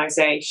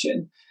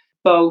realisation.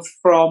 both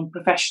from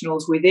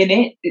professionals within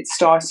it, it's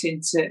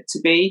starting to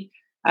be,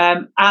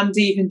 and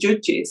even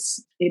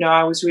judges.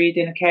 I was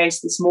reading a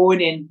case this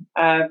morning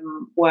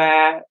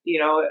where,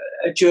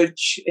 a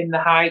judge in the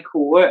High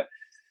Court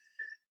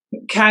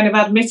kind of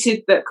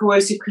admitted that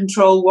coercive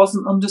control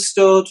wasn't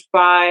understood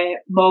by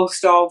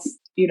most of,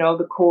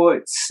 the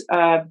court's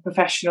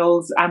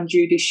professionals and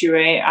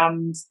judiciary,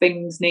 and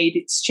things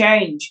needed to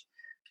change.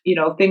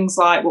 Things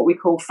like what we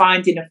call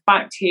finding of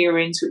fact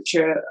hearings, which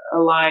are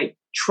like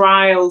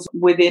trials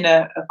within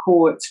a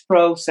court's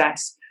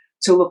process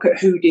to look at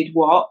who did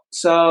what.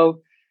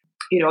 So,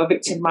 a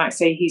victim might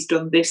say he's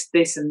done this,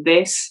 this, and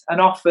this, and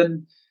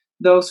often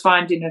those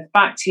finding of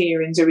fact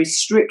hearings are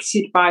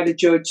restricted by the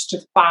judge to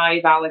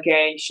 5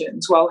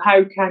 allegations. Well,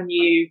 how can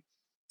you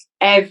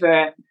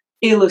ever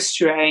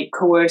illustrate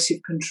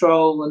coercive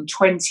control and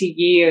 20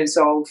 years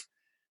of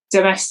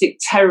domestic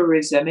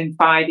terrorism in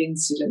 5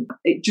 incidents?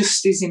 It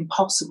just is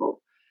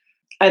impossible.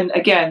 And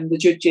again, the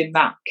judge in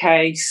that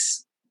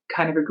case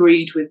kind of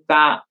agreed with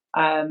that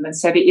and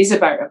said it is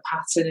about a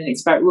pattern and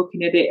it's about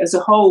looking at it as a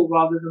whole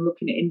rather than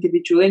looking at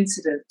individual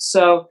incidents.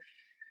 So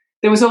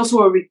there was also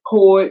a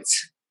report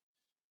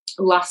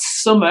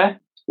last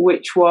summer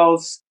which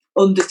was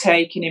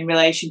undertaken in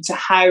relation to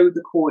how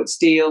the courts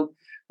deal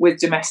with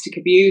domestic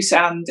abuse,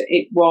 and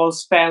it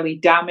was fairly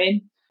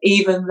damning,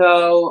 even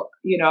though,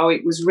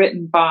 it was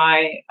written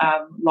by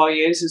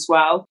lawyers as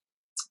well.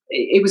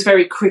 It was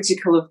very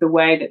critical of the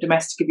way that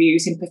domestic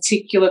abuse, in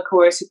particular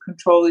coercive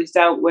control, is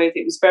dealt with.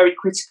 It was very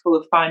critical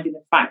of finding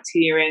of fact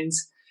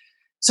hearings.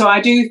 So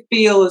I do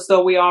feel as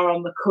though we are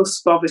on the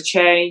cusp of a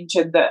change,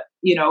 and that,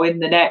 in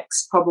the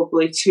next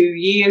probably 2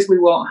 years, we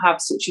won't have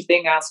such a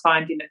thing as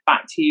finding of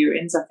fact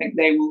hearings. I think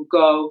they will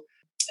go.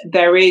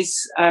 There is,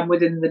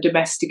 within the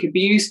domestic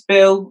abuse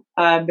bill,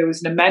 there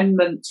was an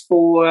amendment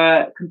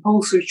for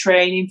compulsory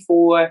training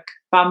for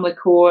family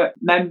court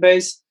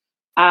members.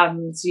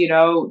 And,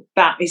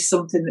 that is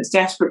something that's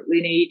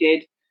desperately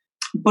needed.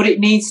 But it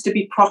needs to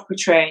be proper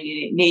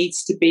training. It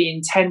needs to be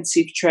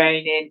intensive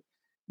training,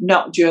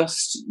 not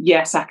just,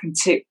 yes, I can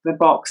tick the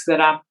box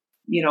that I've,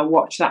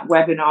 watched that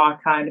webinar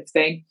kind of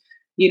thing.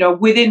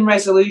 Within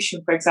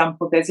Resolution, for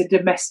example, there's a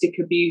domestic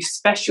abuse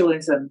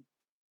specialism.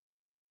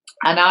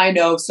 And I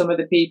know some of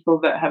the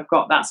people that have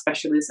got that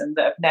specialism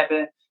that have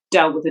never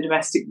dealt with a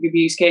domestic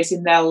abuse case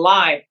in their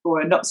life,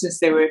 or not since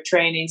they were a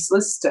trainee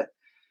solicitor.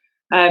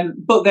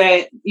 But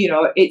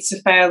it's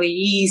a fairly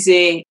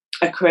easy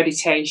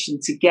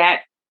accreditation to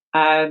get.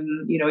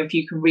 If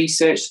you can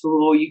research the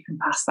law, you can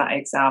pass that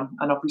exam,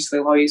 and obviously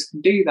lawyers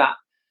can do that.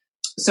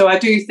 So I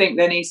do think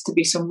there needs to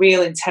be some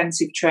real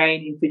intensive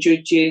training for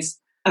judges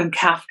and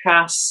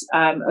CAFCAS,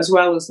 as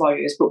well as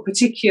lawyers, but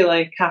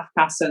particularly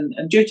CAFCAS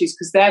and judges,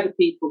 because they're the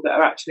people that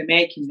are actually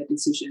making the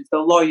decisions. The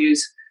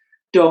lawyers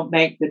don't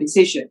make the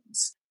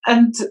decisions.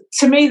 And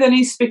to me, there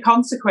needs to be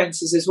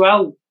consequences as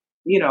well.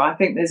 I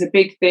think there's a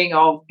big thing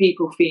of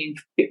people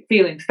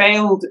feeling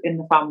failed in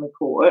the family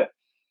court.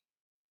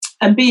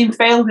 And being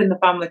failed in the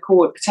family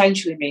court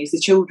potentially means the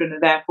children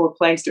are therefore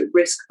placed at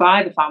risk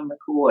by the family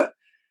court,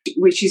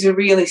 which is a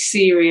really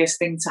serious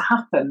thing to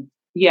happen.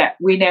 Yet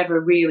we never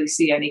really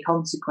see any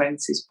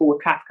consequences for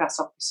CAFCAS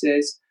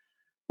officers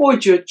or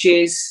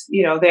judges.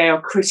 They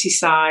are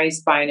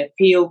criticised by an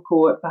appeal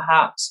court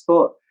perhaps,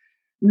 but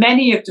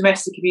many of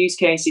domestic abuse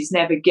cases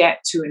never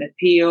get to an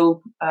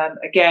appeal.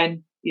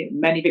 Again,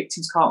 many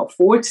victims can't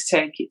afford to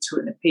take it to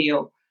an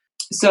appeal.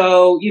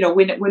 So,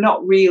 we're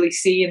not really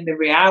seeing the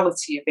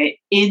reality of it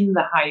in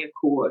the higher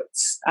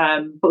courts.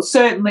 But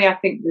certainly I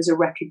think there's a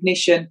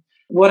recognition.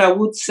 What I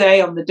would say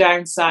on the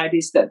downside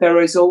is that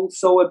there is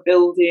also a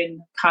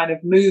building kind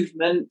of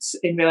movement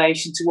in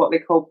relation to what they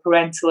call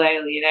parental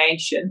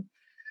alienation,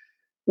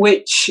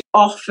 which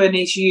often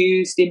is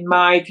used, in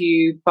my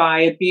view, by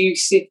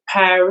abusive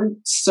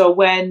parents. So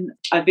when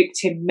a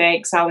victim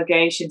makes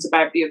allegations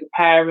about the other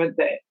parent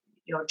that,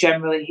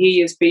 generally he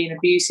has been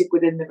abusive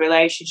within the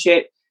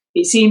relationship,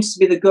 it seems to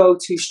be the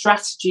go-to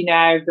strategy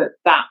now that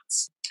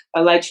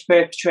alleged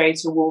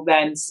perpetrator will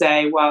then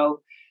say,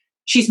 well,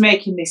 she's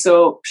making this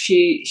up,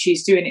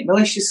 she's doing it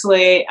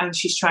maliciously, and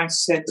she's trying to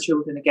turn the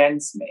children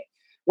against me.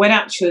 When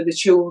actually the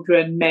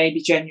children may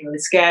be genuinely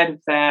scared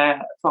of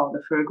their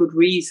father for a good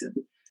reason.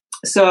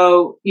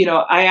 So,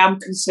 I am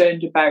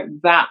concerned about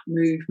that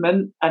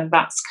movement, and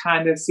that's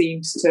kind of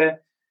seems to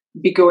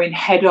be going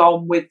head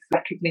on with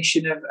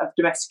recognition of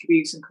domestic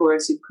abuse and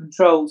coercive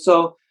control.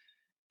 So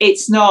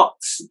it's not,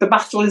 the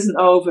battle isn't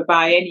over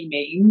by any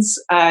means,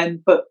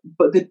 but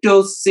there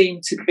does seem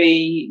to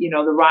be,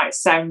 the right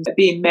sound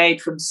being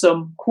made from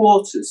some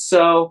quarters.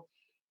 So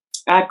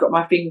I've got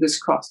my fingers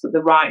crossed that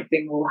the right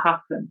thing will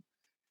happen.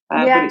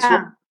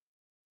 I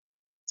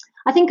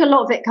think a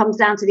lot of it comes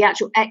down to the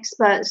actual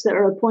experts that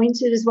are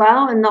appointed as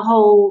well, and the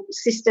whole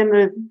system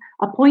of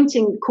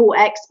appointing court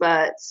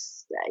experts.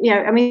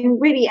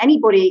 Really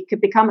anybody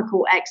could become a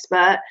court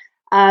expert.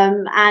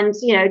 And,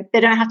 you know, they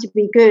don't have to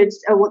be good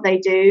at what they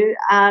do.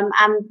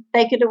 And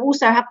they could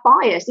also have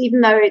bias,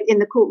 even though in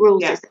the court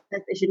rules it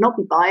says they should not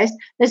be biased.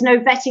 There's no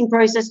vetting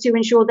process to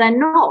ensure they're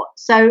not.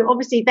 So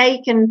obviously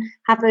they can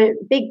have a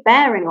big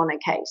bearing on a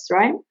case,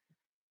 right?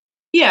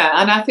 Yeah,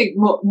 and I think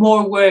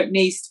more work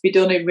needs to be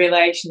done in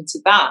relation to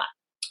that.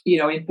 You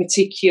know, in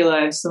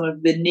particular, some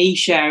of the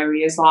niche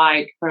areas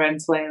like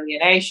parental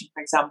alienation,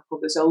 for example,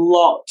 there's a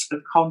lot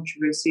of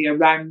controversy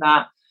around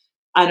that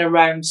and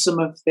around some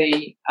of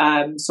the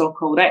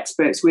so-called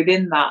experts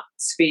within that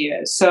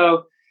sphere.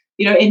 So,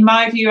 you know, in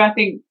my view, I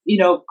think, you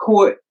know,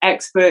 court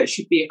experts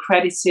should be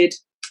accredited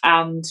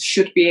and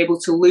should be able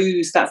to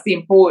lose. That's the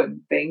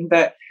important thing,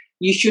 that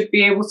you should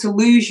be able to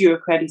lose your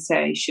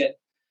accreditation.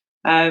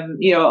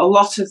 You know, a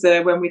lot of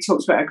when we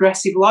talked about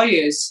aggressive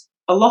lawyers,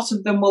 a lot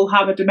of them will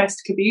have a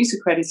domestic abuse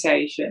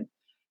accreditation.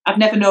 I've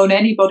never known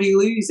anybody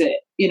lose it,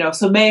 you know,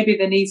 so maybe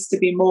there needs to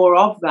be more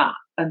of that,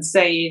 and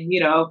saying, you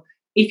know,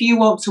 if you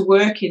want to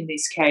work in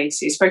these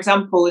cases, for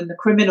example, in the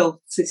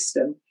criminal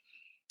system,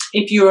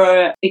 if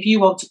you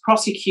want to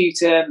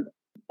prosecute a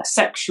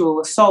sexual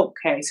assault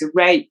case, a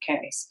rape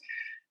case,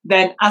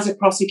 then as a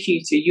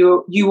prosecutor,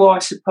 you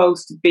are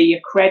supposed to be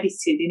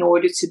accredited in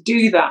order to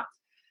do that,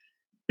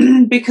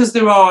 because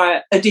there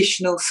are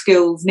additional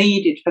skills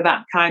needed for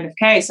that kind of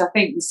case. I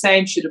think the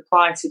same should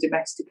apply to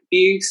domestic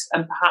abuse,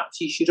 and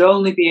perhaps you should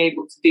only be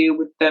able to deal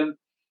with them,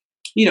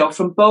 you know,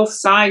 from both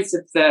sides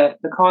of the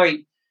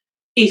coin,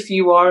 if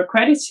you are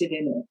accredited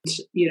in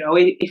it. You know,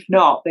 if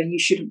not, then you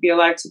shouldn't be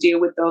allowed to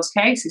deal with those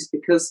cases,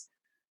 because,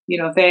 you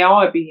know, they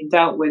are being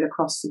dealt with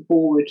across the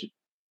board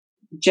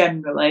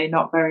generally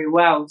not very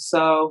well.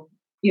 So,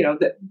 you know,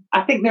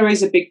 I think there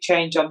is a big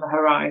change on the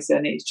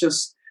horizon. It's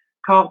just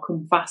can't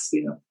come fast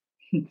enough.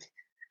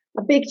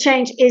 A big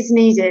change is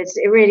needed.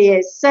 It really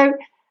is. So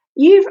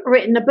you've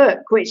written a book,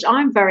 which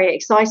I'm very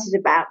excited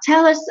about.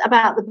 Tell us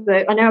about the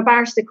book. I know a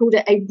barrister called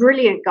it a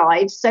brilliant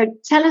guide. So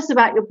tell us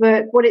about your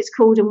book, what it's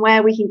called, and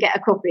where we can get a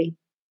copy.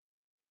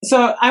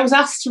 So I was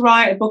asked to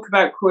write a book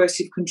about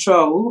coercive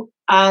control,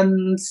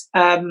 and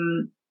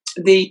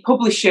the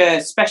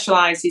publisher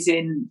specialises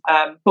in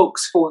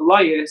books for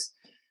lawyers.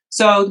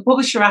 So the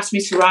publisher asked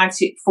me to write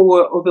it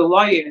for other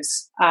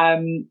lawyers.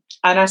 And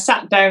I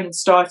sat down and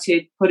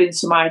started putting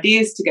some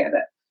ideas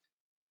together.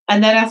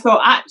 And then I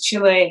thought,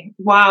 actually,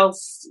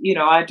 whilst, you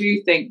know, I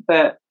do think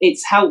that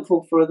it's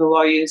helpful for other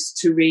lawyers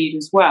to read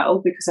as well,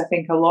 because I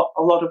think a lot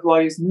of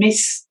lawyers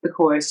miss the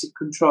coercive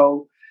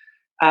control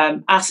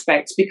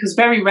aspects, because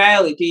very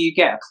rarely do you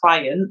get a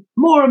client.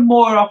 More and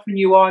more often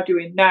you are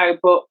doing now,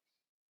 but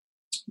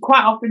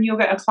quite often you'll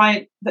get a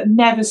client that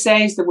never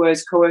says the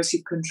words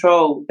coercive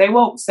control. They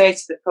won't say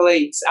to the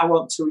police, I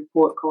want to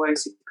report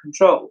coercive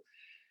control.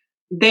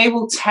 They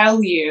will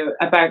tell you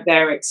about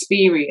their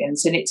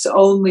experience, and it's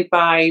only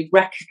by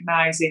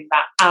recognising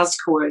that as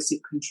coercive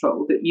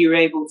control that you're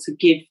able to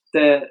give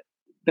the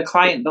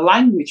client the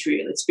language,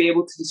 really, to be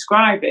able to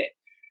describe it.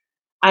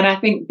 And I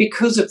think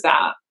because of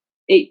that,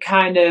 it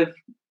kind of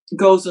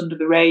goes under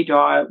the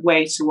radar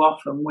way too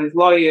often with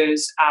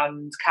lawyers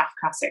and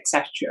CAFCASS,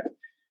 etc.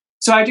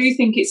 So I do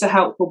think it's a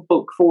helpful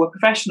book for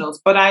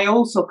professionals, but I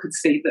also could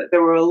see that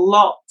there were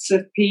lots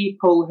of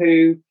people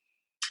who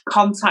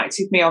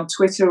contacted me on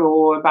Twitter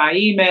or by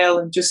email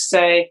and just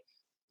say,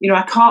 you know,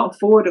 I can't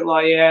afford a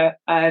lawyer,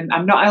 and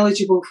I'm not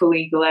eligible for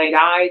legal aid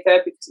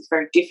either, because it's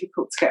very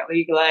difficult to get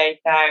legal aid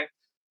now,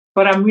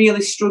 but I'm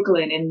really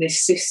struggling in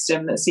this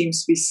system that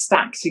seems to be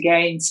stacked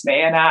against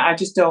me, and I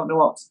just don't know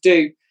what to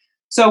do.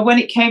 So when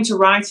it came to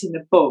writing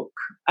the book,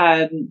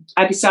 I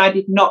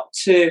decided not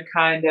to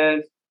kind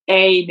of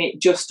aim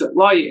it just at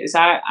lawyers.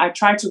 I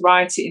tried to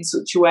write it in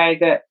such a way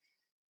that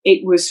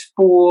it was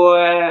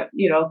for,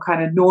 you know,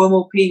 kind of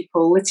normal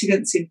people,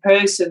 litigants in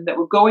person that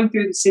were going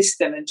through the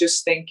system and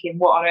just thinking,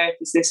 what on earth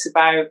is this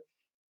about?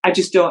 I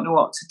just don't know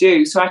what to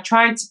do. So I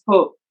tried to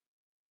put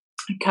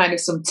kind of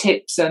some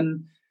tips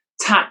and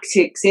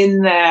tactics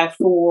in there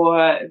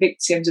for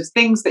victims of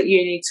things that you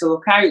need to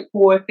look out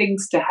for,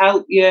 things to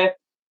help you,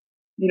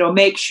 you know,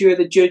 make sure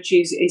the judge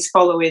is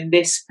following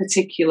this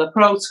particular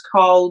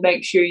protocol,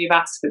 make sure you've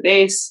asked for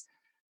this.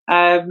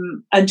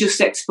 And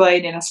just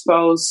explaining, I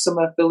suppose, some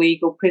of the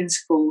legal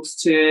principles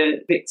to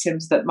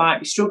victims that might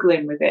be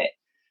struggling with it.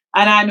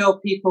 And I know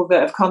people that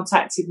have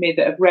contacted me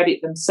that have read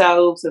it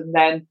themselves, and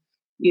then,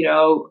 you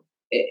know,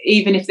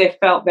 even if they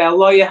felt their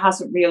lawyer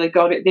hasn't really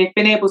got it, they've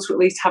been able to at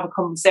least have a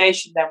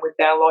conversation then with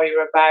their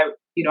lawyer about,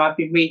 you know, I've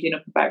been reading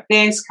up about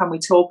this. Can we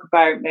talk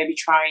about maybe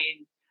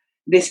trying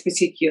this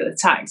particular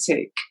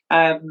tactic?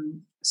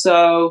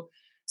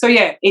 So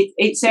yeah,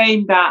 it's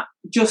aimed at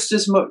just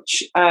as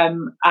much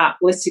at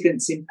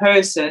litigants in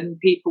person,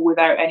 people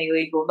without any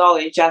legal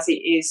knowledge, as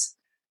it is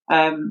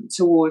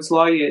towards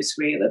lawyers,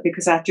 really,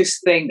 because I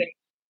just think,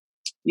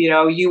 you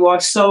know, you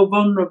are so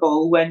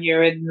vulnerable when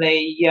you're in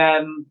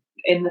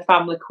the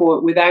family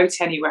court without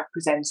any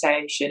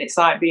representation. It's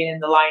like being in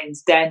the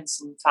lion's den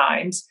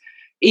sometimes.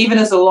 Even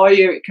as a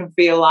lawyer, it can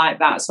feel like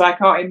that. So I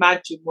can't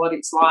imagine what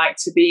it's like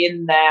to be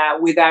in there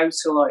without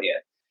a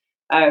lawyer.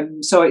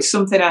 So it's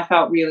something I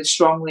felt really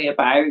strongly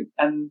about,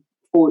 and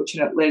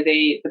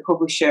fortunately the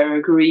publisher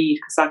agreed,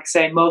 because like I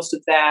say, most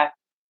of their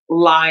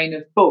line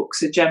of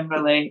books are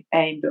generally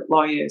aimed at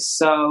lawyers.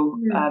 So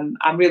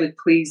I'm really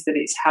pleased that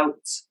it's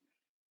helped,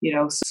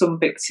 some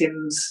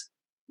victims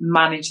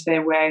manage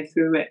their way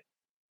through it.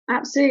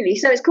 Absolutely.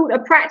 So it's called A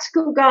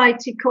Practical Guide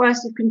to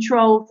Coercive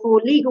Control for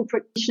Legal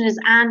Practitioners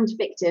and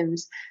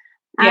Victims.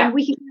 And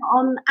we can get it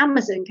on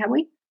Amazon, can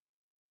we?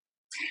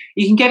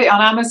 You can get it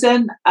on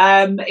Amazon.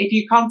 If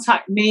you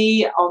contact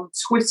me on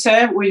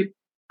Twitter, we're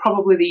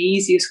probably the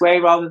easiest way,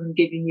 rather than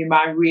giving you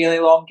my really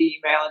long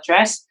email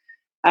address.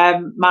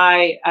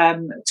 My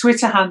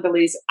Twitter handle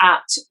is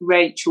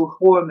 @Rachel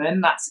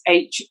Horman. That's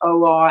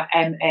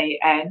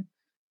HORMAN.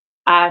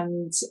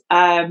 And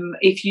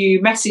if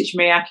you message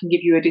me, I can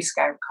give you a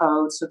discount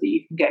code so that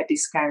you can get a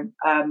discount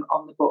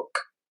on the book.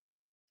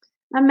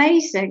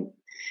 Amazing.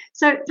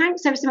 So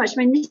thanks ever so much. I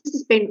mean, this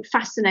has been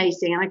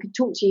fascinating, and I could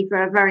talk to you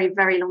for a very,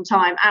 very long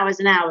time, hours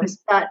and hours.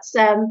 But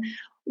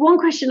one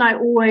question I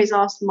always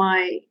ask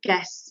my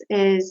guests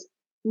is,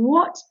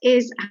 what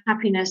is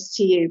happiness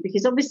to you?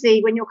 Because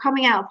obviously when you're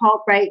coming out of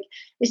heartbreak,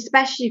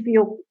 especially if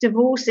you're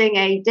divorcing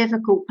a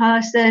difficult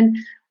person,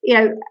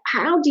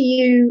 how do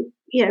you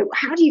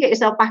get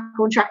yourself back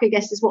on track, I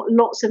guess, is what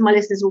lots of my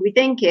listeners will be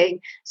thinking.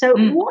 So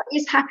what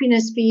is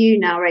happiness for you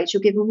now, Rachel,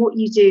 given what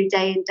you do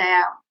day in, day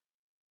out?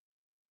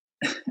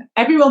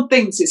 Everyone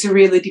thinks it's a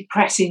really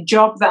depressing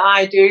job that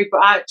I do,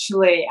 but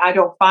actually I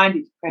don't find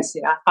it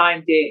depressing. I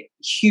find it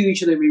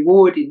hugely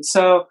rewarding.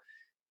 So,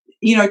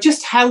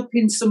 just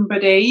helping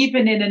somebody,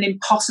 even in an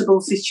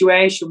impossible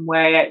situation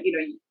where,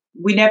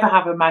 we never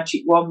have a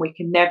magic wand. We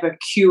can never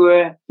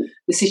cure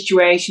the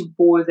situation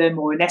for them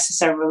or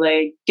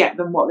necessarily get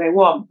them what they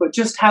want, but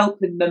just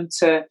helping them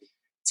to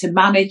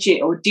manage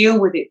it or deal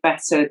with it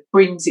better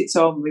brings its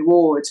own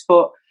rewards.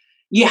 But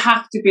you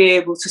have to be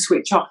able to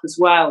switch off as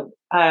well.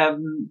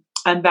 And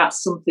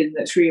that's something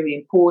that's really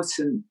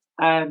important.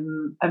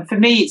 And for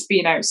me, it's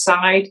being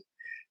outside.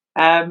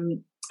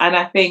 And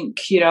I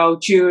think,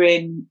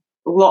 during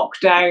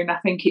lockdown, I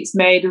think it's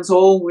made us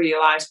all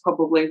realise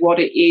probably what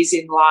it is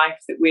in life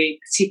that we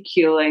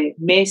particularly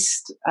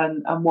missed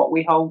and what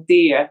we hold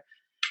dear.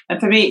 And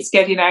for me, it's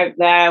getting out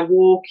there,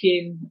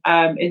 walking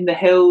in the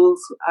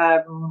hills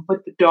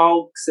with the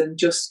dogs, and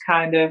just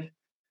kind of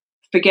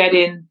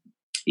forgetting,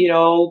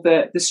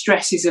 the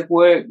stresses of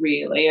work,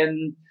 really.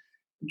 And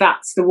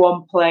that's the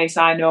one place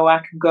I know I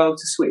can go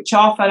to switch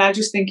off. And I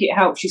just think it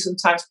helps you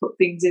sometimes put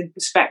things in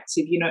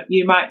perspective.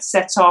 You might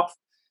set off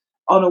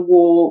on a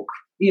walk,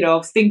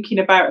 thinking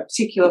about a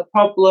particular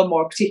problem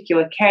or a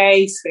particular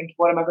case, thinking,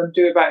 what am I going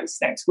to do about this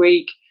next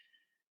week?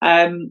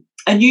 And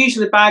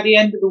usually by the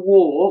end of the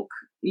walk,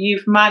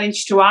 you've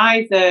managed to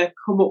either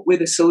come up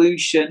with a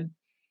solution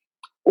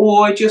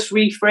or just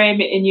reframe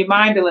it in your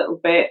mind a little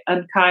bit,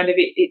 and kind of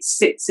it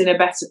sits in a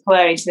better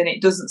place, and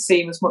it doesn't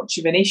seem as much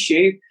of an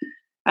issue.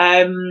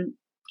 And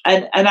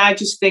I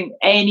just think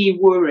any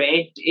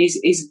worry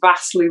is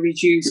vastly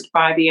reduced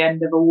by the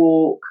end of a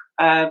walk.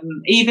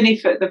 Even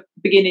if at the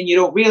beginning you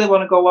don't really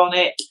want to go on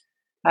it,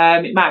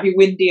 it might be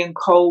windy and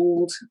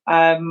cold.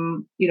 I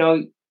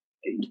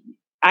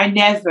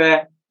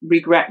never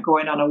regret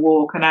going on a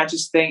walk, and I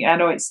just think, I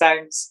know it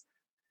sounds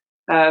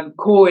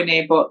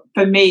corny, but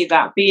for me,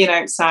 that being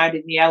outside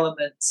in the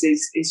elements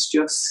is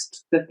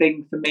just the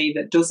thing for me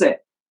that does it.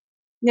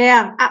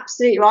 Yeah,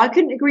 absolutely. Well, I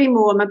couldn't agree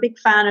more. I'm a big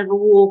fan of a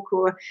walk,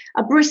 or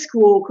a brisk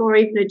walk, or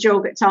even a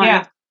jog at times.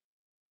 Yeah.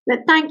 But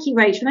thank you,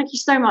 Rachel. Thank you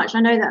so much.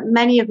 I know that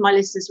many of my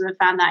listeners will have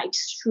found that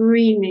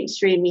extremely,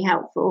 extremely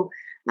helpful.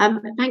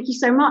 Thank you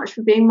so much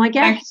for being my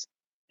guest.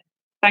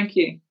 Thank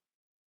you.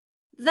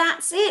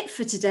 That's it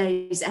for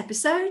today's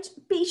episode.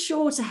 Be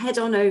sure to head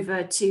on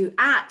over to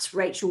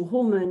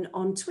 @RachelHorman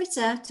on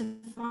Twitter to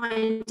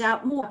find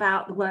out more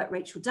about the work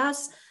Rachel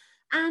does.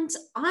 And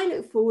I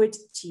look forward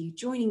to you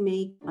joining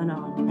me on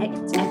our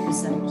next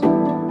episode.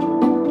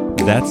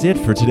 That's it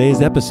for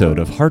today's episode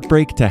of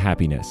Heartbreak to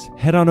Happiness.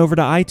 Head on over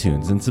to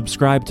iTunes and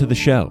subscribe to the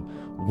show.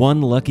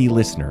 One lucky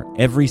listener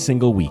every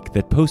single week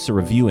that posts a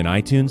review in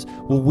iTunes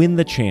will win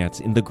the chance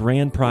in the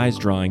grand prize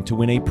drawing to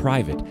win a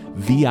private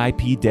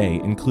VIP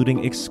day,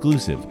 including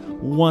exclusive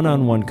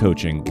one-on-one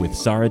coaching with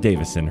Sarah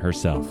Davison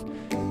herself.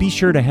 Be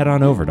sure to head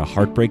on over to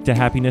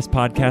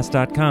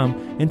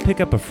heartbreaktohappinesspodcast.com and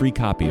pick up a free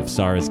copy of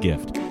Sarah's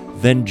gift.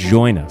 Then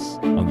join us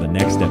on the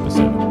next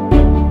episode.